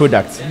Nibima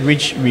product,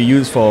 which we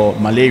use for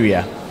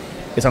malaria,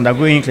 is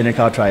undergoing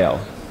clinical trial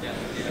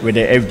with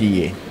the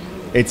FDA.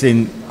 It's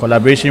in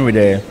collaboration with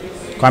the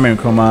Kwame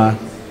Nkrumah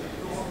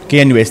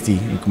KNUST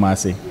in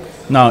Kumasi.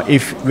 Now,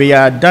 if we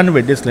are done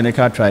with this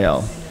clinical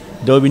trial,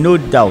 there will be no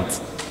doubt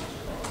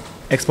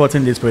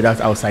exporting this product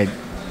outside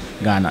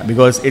Ghana,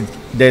 because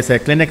there's a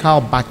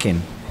clinical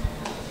backing.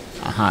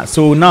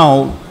 So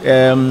now,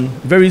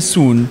 very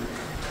soon,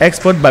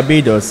 Export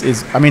Barbados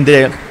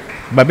the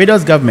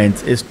Barbados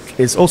government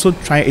is also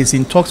is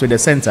in talks with the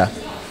center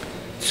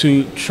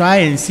to try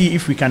and see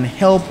if we can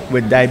help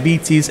with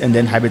diabetes and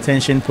then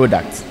hypertension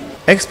products.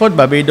 Export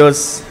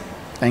Barbados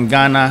and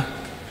Ghana,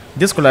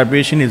 this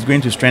collaboration is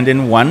going to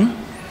strengthen one.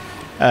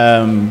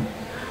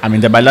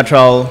 The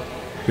bilateral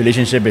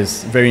relationship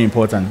is very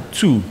important.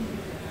 Two,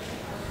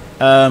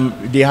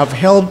 they have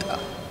helped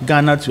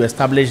Ghana to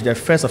establish the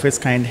first of its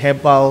kind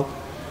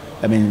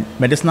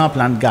medicinal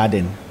plant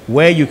garden,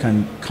 where you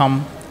can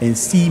come and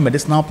see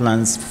medicinal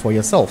plants for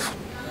yourself.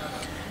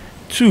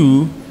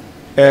 Two,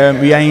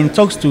 they are in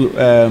talks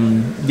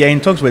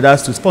with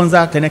us to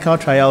sponsor clinical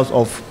trials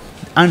of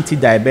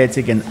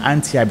anti-diabetic and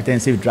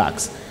anti-hypertensive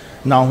drugs.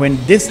 Now, when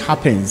this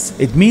happens,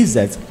 it means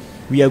that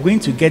we are going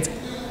to get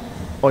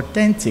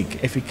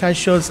authentic,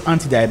 efficacious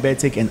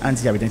anti-diabetic and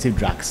anti-hypertensive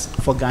drugs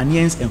for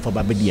Ghanaians and for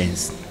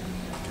Barbadians.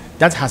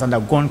 that has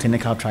undergone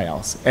clinical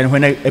trials. And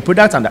when a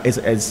product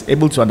is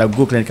able to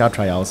undergo clinical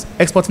trials,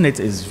 exporting it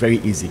is very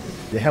easy.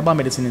 The herbal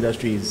medicine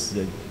industry is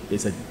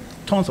a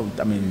tons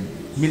of,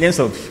 millions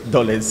of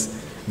dollars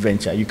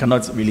venture. You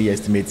cannot really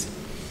estimate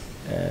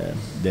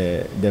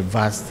the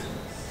vast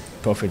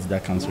profits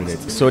that comes with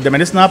it. So the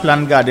medicinal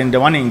plant garden, the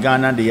one in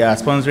Ghana, they are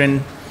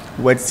sponsoring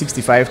worth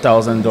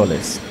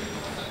 $65,000.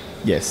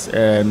 Yes,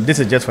 this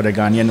is just for the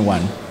Ghanaian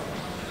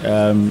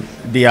one.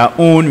 Their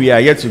own, we are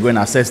yet to go and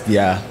assess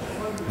their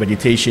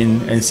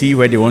vegetation and see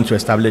where they want to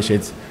establish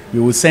it. We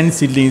will send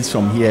seedlings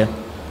from here,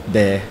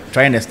 there,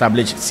 try and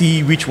establish,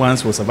 see which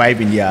ones will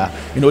survive in their,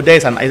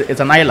 it's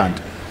an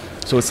island.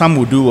 So some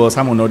will do well,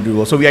 some will not do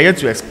well. So we are yet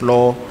to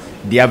explore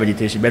their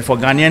vegetation. But for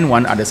Ghanaian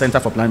one at the Center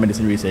for Plant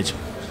Medicine Research,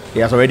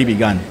 it has already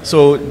begun.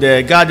 So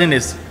the garden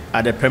is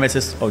at the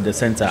premises of the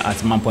center at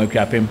Mampoy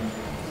Kriapim.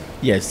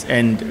 Yes,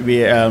 and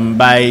we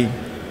by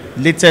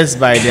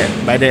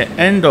the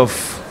end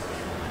of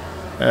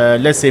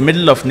let's say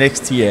middle of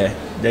next year,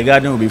 the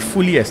garden will be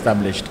fully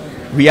established.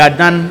 We are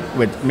done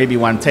with maybe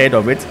 1/3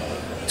 of it.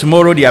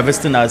 Tomorrow they are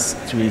visiting us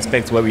to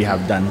inspect what we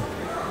have done.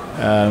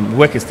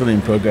 Work is still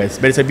in progress,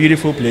 but it's a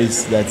beautiful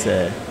place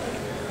that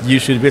you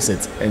should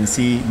visit and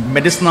see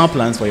medicinal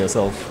plants for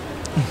yourself.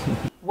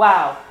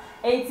 Wow.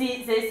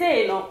 Enti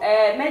say no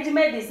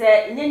mejimedi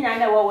say nyanya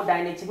na wo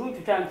dan na chibu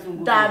twitwa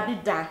ntungu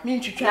da mi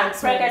twitwa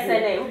ntungu na preka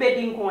say na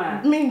ubedi nko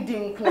a mi ndi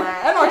nko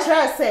a e no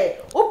kire say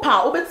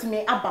upa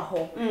obetimi aba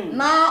ho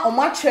na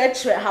omo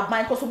kire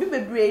haban ko so bi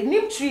bebre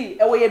nim tree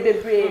e wo ye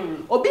bebre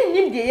obi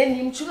nim de ye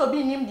nim tree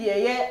obi nim de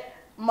ye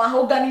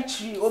mahogany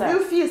tree obi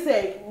feel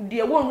say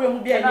de won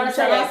rem bia nim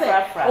say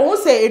o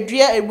say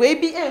edua we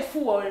bi efu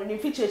wo ni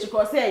feature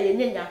ko say ye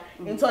nyanya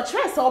into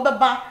kire say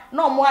obeba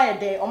na omo aye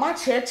de omo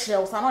kire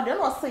o sa no de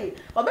no say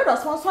obedo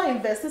sponsor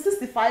invest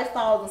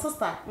 65,000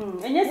 sister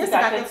enye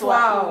sika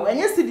wow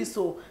enye cedi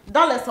so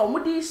dollars omo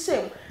di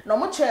shame na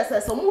omo kire say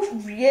so omo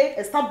wie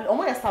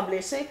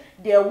establish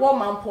de wo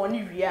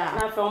mamponi wie a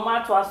na fe omo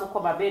ato aso ko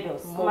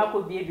Barbados omo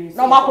akodi ebi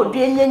na omo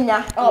akodi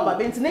nyanya e oba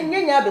benti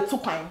nyanya be tu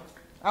kwan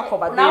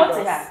akọba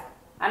Barbados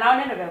and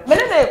I never me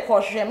na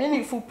ekwohwe me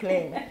na full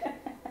plane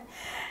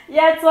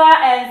yetwa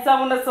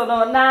ensamuno so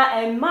no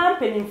na man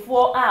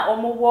penifo a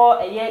omowo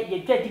eye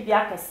yedwadi bi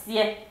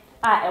akese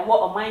a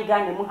ewo oman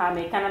Ghana mu ha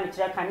me kana me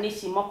kire kan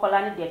neshi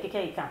mokola ne de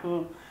keke ka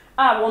ho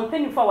a won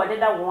penifo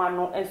wadeda won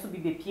ano enso bi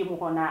bepie mu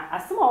ho na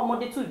asema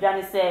omode tu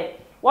dwane se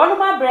wonu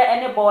ma bre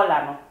ene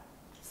bola no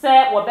se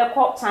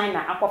wobekọ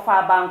China akọfa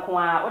abanko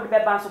a ode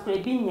beba nso kure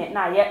bi nye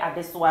na aye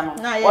adesoa no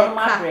wonu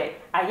ma bre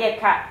aye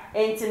ka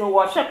enti no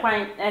wo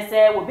hwekwan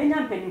se wobenya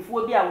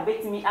mpanimfuo bi a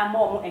wobetimi ama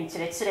omo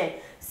enkyerechire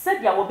se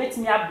dia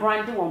wobetimi a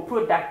brand won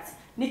product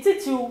ni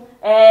titu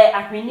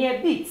ahwenie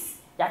beats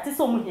yate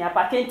so mu hia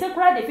pa kente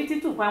kura de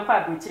 52 kwan kwa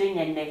abrochire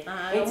nyenне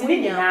enti ni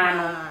nyina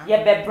no ye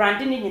be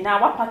brand ni nyina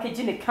wa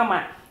package ni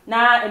kama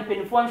na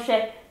mpanimfuo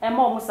nhwe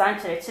ema omo san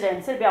kyerechire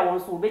nse bia won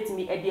so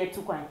wobetimi ade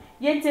atukwan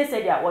yente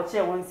se dia wo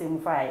kyere won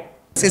semu faaye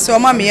sese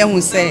oma me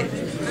ehu se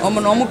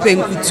omo no omo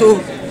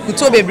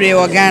penkuto bebre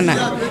o Ghana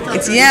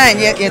eti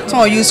ye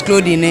ton use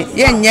clothing ne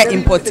ye nya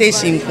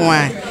importation ko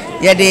a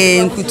ye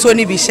de nkuto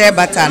ni bi share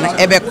bata na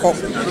ebeko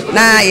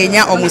na ye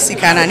nya omo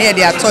sika na ye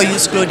de ato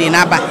use clothing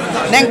aba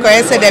na nko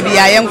ye se de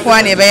bia ye nko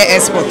a na be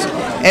export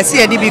ese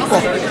ye de bi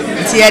ko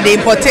eti ye de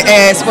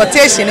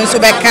exportation nso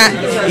beka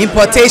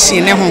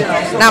importation ne ho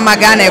na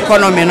magana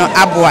economy no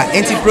aboa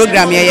enti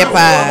program ye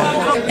pa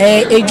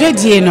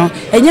edwadie no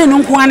enye no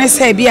nko ane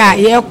se bia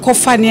ye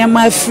kofa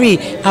niema free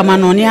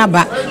amanone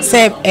aba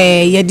se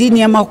ye di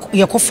niema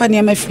ye kofa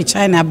niema free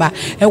China aba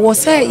wo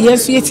se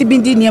yesu yeti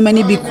di niema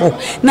ni biko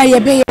na ye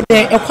be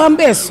ye ekwan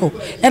be so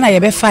na ye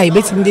be fa ye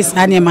betimi di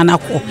sa niema na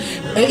ko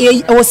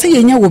wo se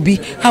ye nya obi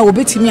ha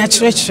obetimi a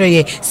kyerɛkyerɛ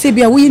ye se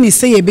bia wo yi ni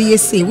se ye be ye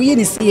se wo yi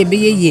ni se ye be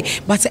ye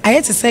but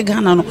ayete se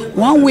Ghana no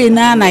one way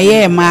na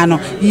ye ma no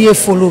ye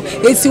follow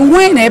eti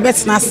wen na ye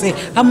betena se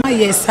ama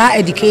ye sa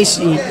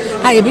education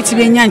ha ye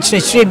betimi nya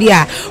nkyerɛkyerɛ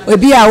bia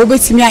obi a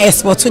wobetimi a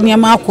export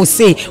niema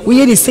akose wo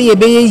yi ni se ye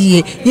be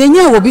ye ye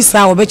nya obi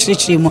sa wo be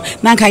kyerɛkyerɛ mu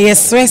na nka ye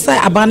stress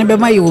abane be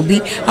ma ye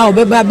obi a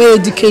obeba be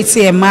educate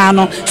ye ma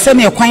no se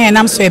na ekwan ye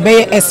nam so be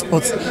ye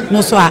export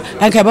no so a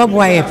nka be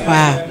boa ye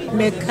pa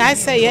me kai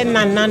say ye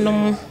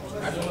nananom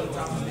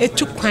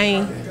etu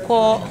kwan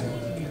ko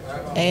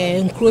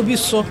nkro bi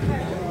so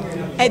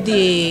e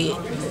de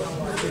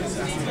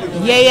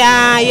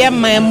ye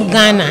mam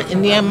Ghana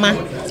niema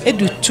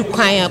edu tu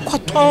kwan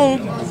koton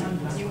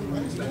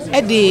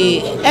e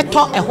de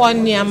eto eho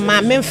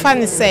niema memfa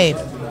ne say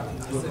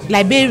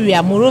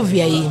Liberia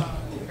Morovia yi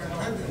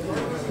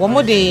wo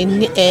mo de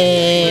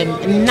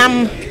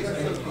nam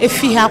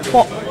efi ha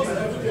ko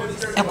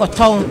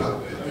ekoton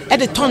e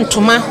de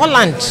tontoma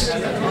Holland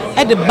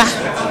e de ba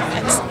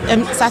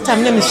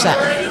satam na misha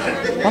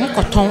wom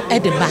koton e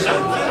de ba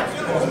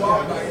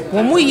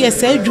wo mo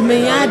yesa adwuma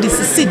ya de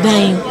sisi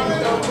dan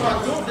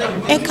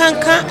e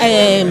kanka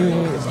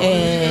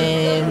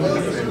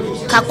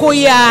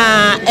kakoya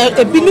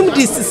ebinum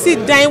de sisi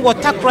dan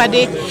water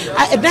krade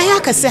dan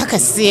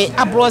akase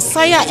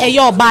abrosa ya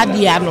eyo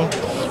Barbadian no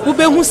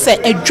Ubehu se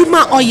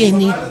adwuma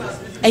oyeni.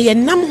 Eye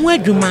nam ho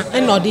adwuma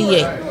na ode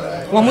ye.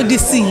 Wo mo de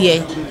si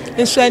ye.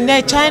 Nso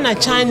na China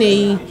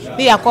yi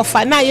ne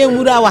yakofa na ye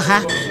nwura wa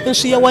ha.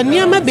 Nso ye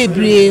woniama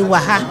bebre wa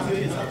ha.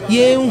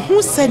 Ye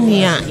hu se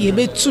nia ye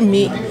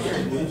betumi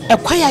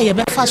ekwaya ye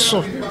befa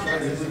so.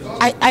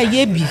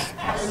 Aye bi.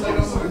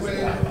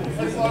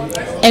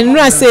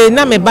 Enra say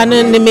na me ba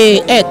no ne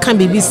me kan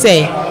bibi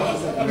say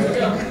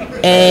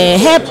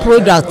hair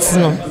products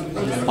no.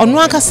 Onu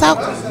akasa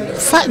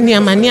fa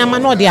niama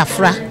no de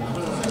afra.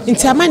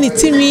 Nti amani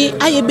timi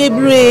aye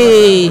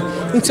bebre.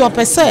 Nti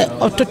opese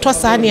ototo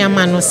sa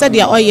niama no se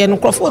de oye no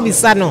krofo bi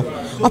sa no.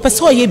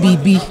 Opese oye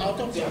bibi.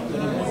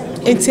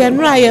 Nti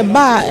enra ye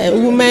ba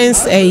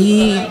women's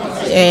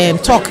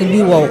talk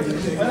bi wo.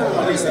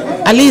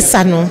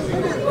 Alisa no.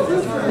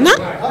 Na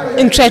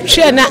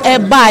ntwetwe na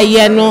eba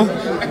ye no.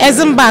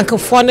 Ezim bank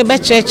for ne be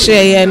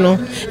chechre ye no.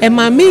 E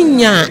ma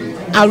minya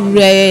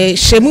awe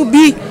shemu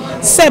bi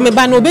se me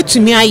ba no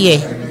betumi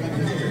aye.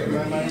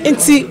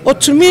 Nti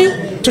otumi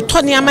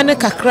totoni amane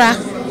kakra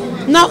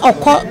na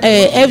okọ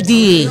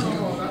FDA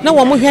na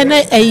wo mo hwe na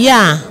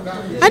eya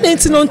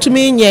adanti no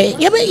ntumi nye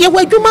ye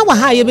wadwuma wa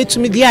ha ye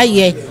betumi di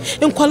aye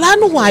nkola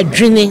no wa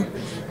adwene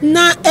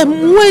na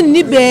emwe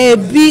ni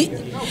beebi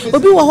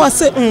obi wo ho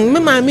se me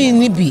ma me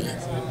ni bi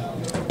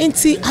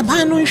nti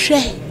aba no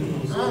hwe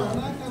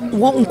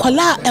wo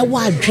nkola e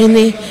wa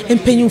adwene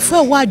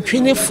empanyimfo e wa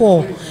adwene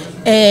for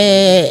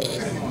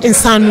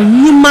insanu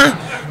nyima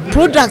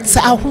products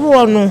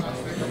ahoro no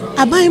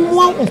aban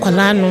mo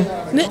nkola no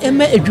na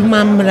ema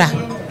adwuma mra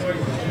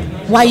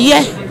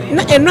waye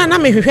na enra na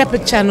mehwehwe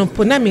picture no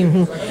po na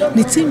mehu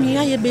ne timi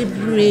aye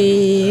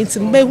bebre nti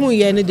mbehu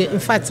ye ne de in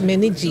fact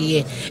manage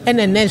ye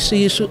ena na so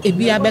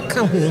ebi abeka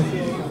ho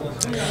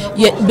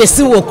ye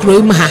besi wo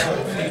krom ha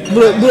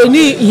bro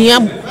ni hia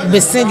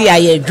besi de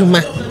aye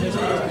adwuma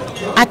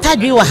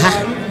atadwe wa ha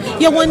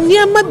ye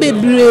woniama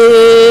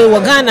bebre wo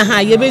Ghana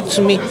ha ye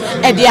betumi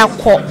e de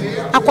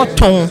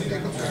akoton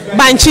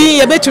banchi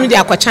ye betumi de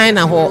akọ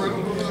China ho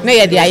na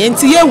ye de aye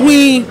nti ye hu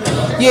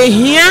ye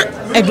hia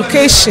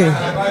education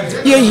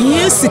ye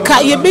hia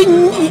sika ye be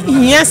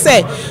hia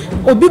se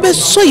obi be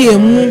so ye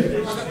mu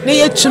na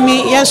ye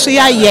tumi ye so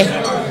ya ye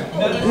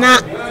na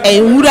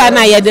enwura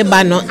na ye de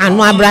ba no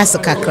anu abras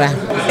kakra.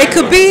 It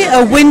could be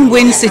a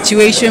win-win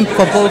situation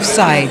for both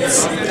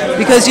sides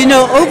because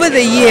over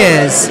the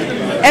years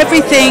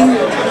everything,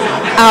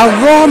 our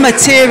raw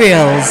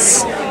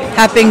materials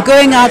have been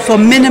going out for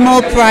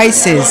minimal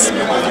prices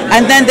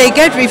and then they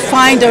get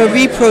refined or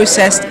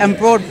reprocessed and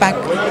brought back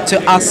to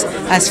us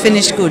as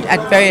finished good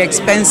at very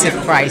expensive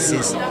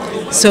prices.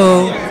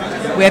 So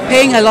we're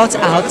paying a lot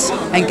out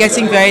and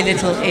getting very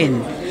little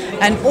in.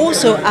 And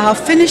also our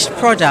finished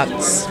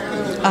products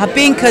are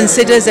being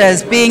considered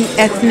as being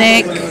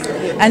ethnic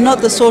and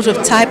not the sort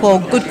of type or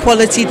good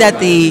quality that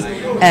the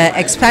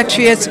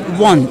expatriates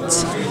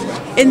want.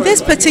 In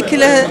this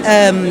particular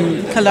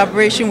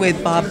collaboration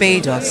with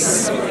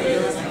Barbados,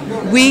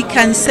 we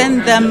can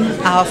send them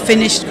our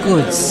finished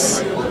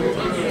goods.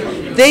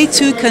 They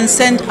too can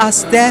send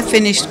us their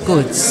finished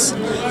goods.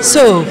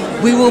 So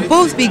we will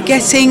both be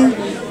getting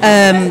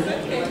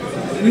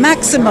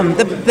maximum,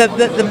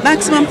 the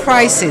maximum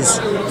prices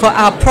for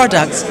our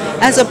products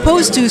as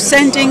opposed to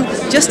sending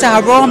just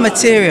our raw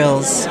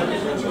materials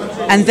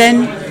and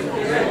then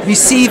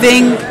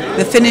receiving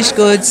the finished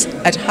goods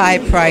at high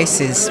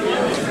prices.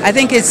 I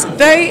think it's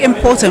very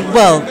important.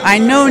 Well, I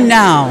know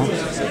now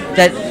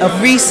that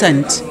of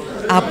recent,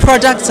 our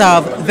products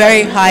are of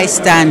very high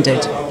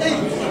standard.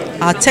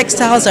 Our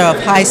textiles are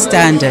of high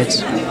standard.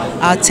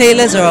 Our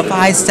tailors are of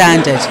high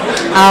standard.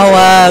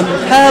 Our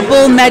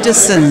herbal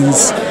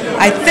medicines,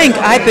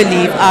 I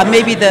believe, are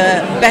maybe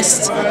the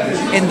best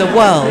in the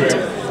world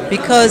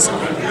because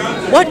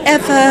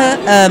whatever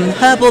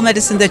herbal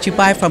medicine that you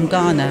buy from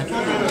Ghana,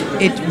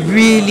 it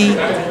really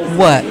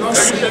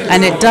works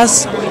and it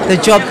does the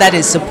job that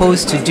it's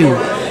supposed to do.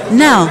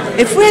 Now,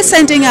 if we're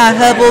sending our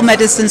herbal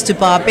medicines to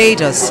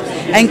Barbados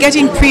and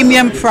getting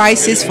premium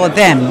prices for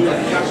them,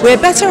 we're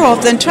better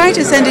off than trying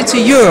to send it to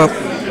Europe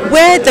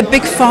where the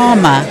big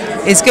pharma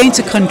is going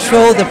to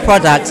control the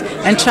product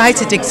and try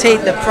to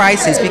dictate the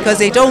prices because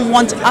they don't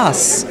want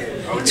us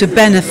to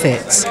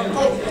benefit.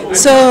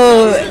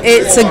 So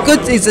it's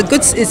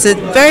a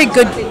very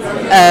good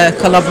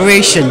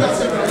collaboration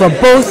for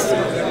both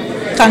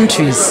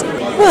countries.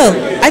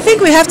 Well, I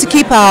think we have to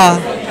keep our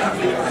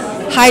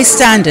high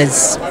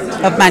standards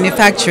of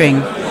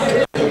manufacturing.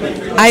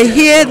 I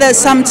hear that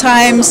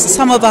sometimes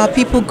some of our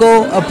people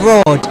go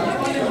abroad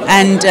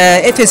and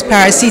if it's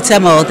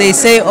paracetamol, they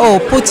say, oh,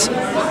 put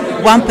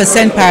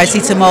 1%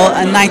 paracetamol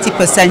and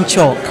 90%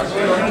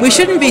 chalk. We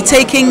shouldn't be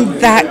taking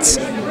that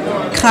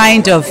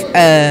kind of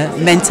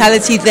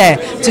mentality there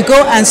to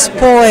go and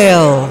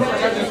spoil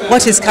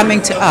what is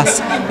coming to us.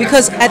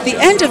 Because at the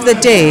end of the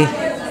day,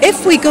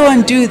 if we go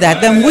and do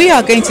that, then we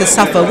are going to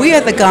suffer. We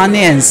are the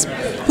Ghanaians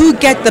who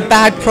get the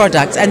bad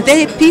products and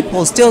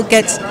people still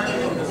get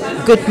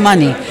good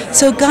money.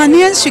 So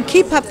Ghanaians should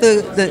keep up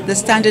the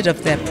standard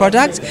of their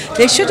products.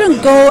 They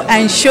shouldn't go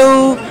and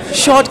show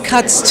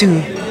shortcuts to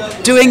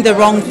doing the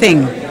wrong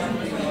thing.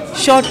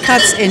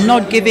 Shortcuts in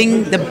not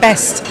giving the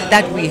best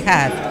that we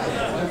have.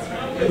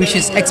 We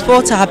should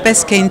export our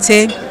best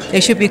kente. They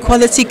should be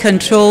quality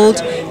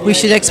controlled. We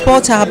should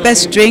export our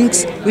best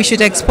drinks. We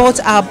should export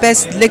our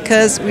best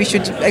liquors. We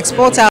should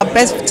export our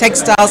best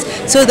textiles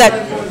so that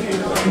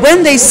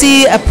when they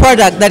see a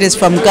product that is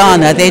from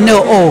Ghana, they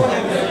know, oh,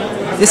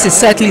 this is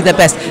certainly the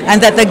best.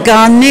 And that the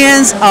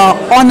Ghanaians are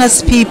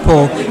honest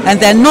people and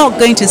they're not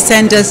going to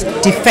send us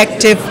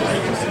defective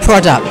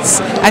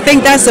products. I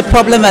think that's the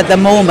problem at the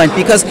moment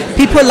because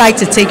people like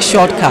to take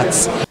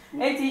shortcuts.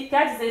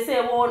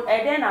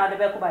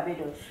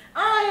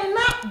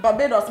 Not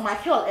Barbados, my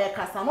hill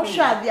aircast. I'm not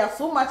sure they are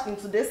so much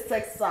into this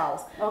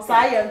textiles. So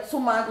I am too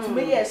much to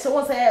me. So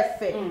what's a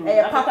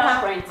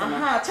papa?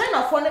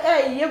 China for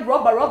a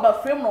rubber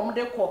frame no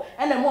deco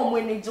and a mom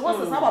when it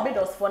was a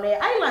Barbados for the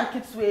island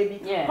kids baby.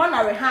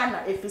 Honor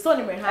Hannah if it's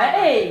only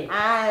Hannah.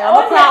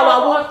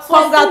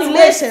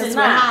 Congratulations,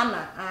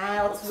 Hannah.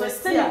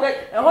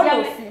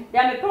 They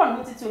are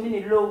put to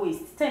me low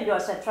waist. 10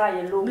 years I try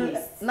a low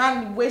waist.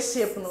 None waist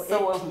shape no.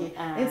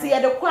 And see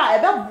the choir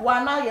about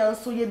one eye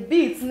so you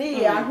beat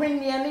me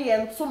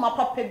and so my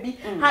papa be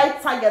high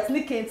target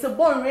nicking to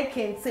born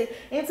raking say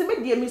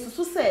intermediate Mrs.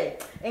 to say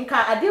and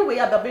can I deal with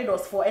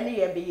Barbados for any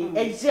year be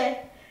a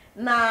jet.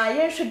 Na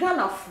yen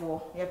Ghana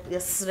for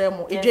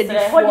yesremo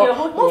ejedi for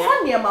mo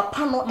fa ne ma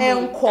pano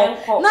enko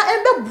na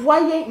ebe boa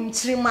yen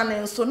nchirima ne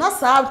nso na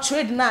sa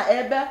trade na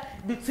ebe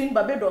between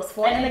Barbados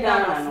for and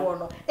Ghana for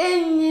no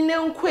enyi ne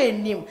nko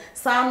enim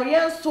sa no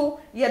yen so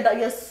ye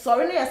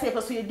sorry na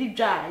yesi so ye di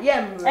dwa ye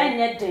mre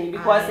enye dey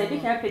because e di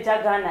kan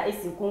peja Ghana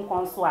esi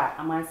kunkon so a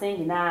amansan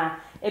nyina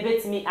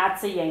ebetimi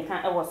ate yen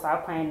kan e wo sa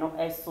kwan no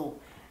eso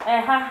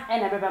ha e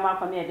na bebe ma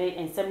kwa me dey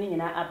ensem ni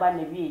nyina aba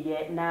na wie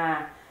ye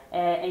na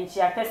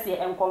enchia kese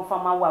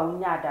enkonfama wa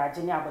unya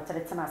adaje ni abotere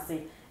tenase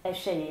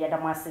ehwe ye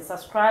yadamase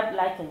subscribe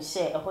like and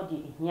share ehodi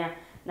ehia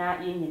na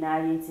yenyina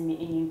yentimi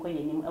enyinko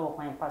yenim ewo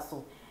kwan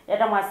paso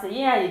yadamase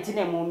ye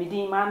ayegine mu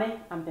midin mame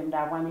ampem da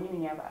agwa me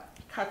nyunya ba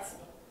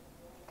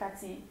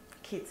kati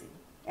kitty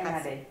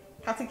enade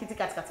kati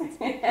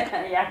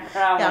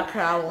ya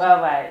crown bye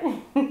bye.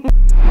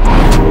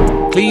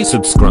 Please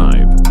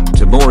subscribe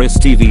to Morris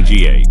TV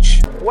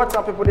GH. What's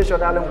up, people? This is your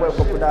darling boy,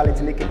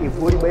 Popudality, if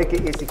we make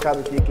it easy,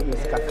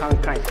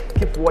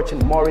 keep watching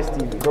Morris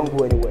TV. Don't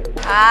go anywhere.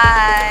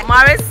 Hi,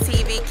 Morris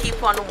TV.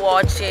 Keep on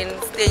watching.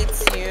 Stay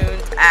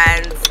tuned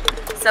and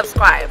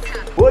subscribe.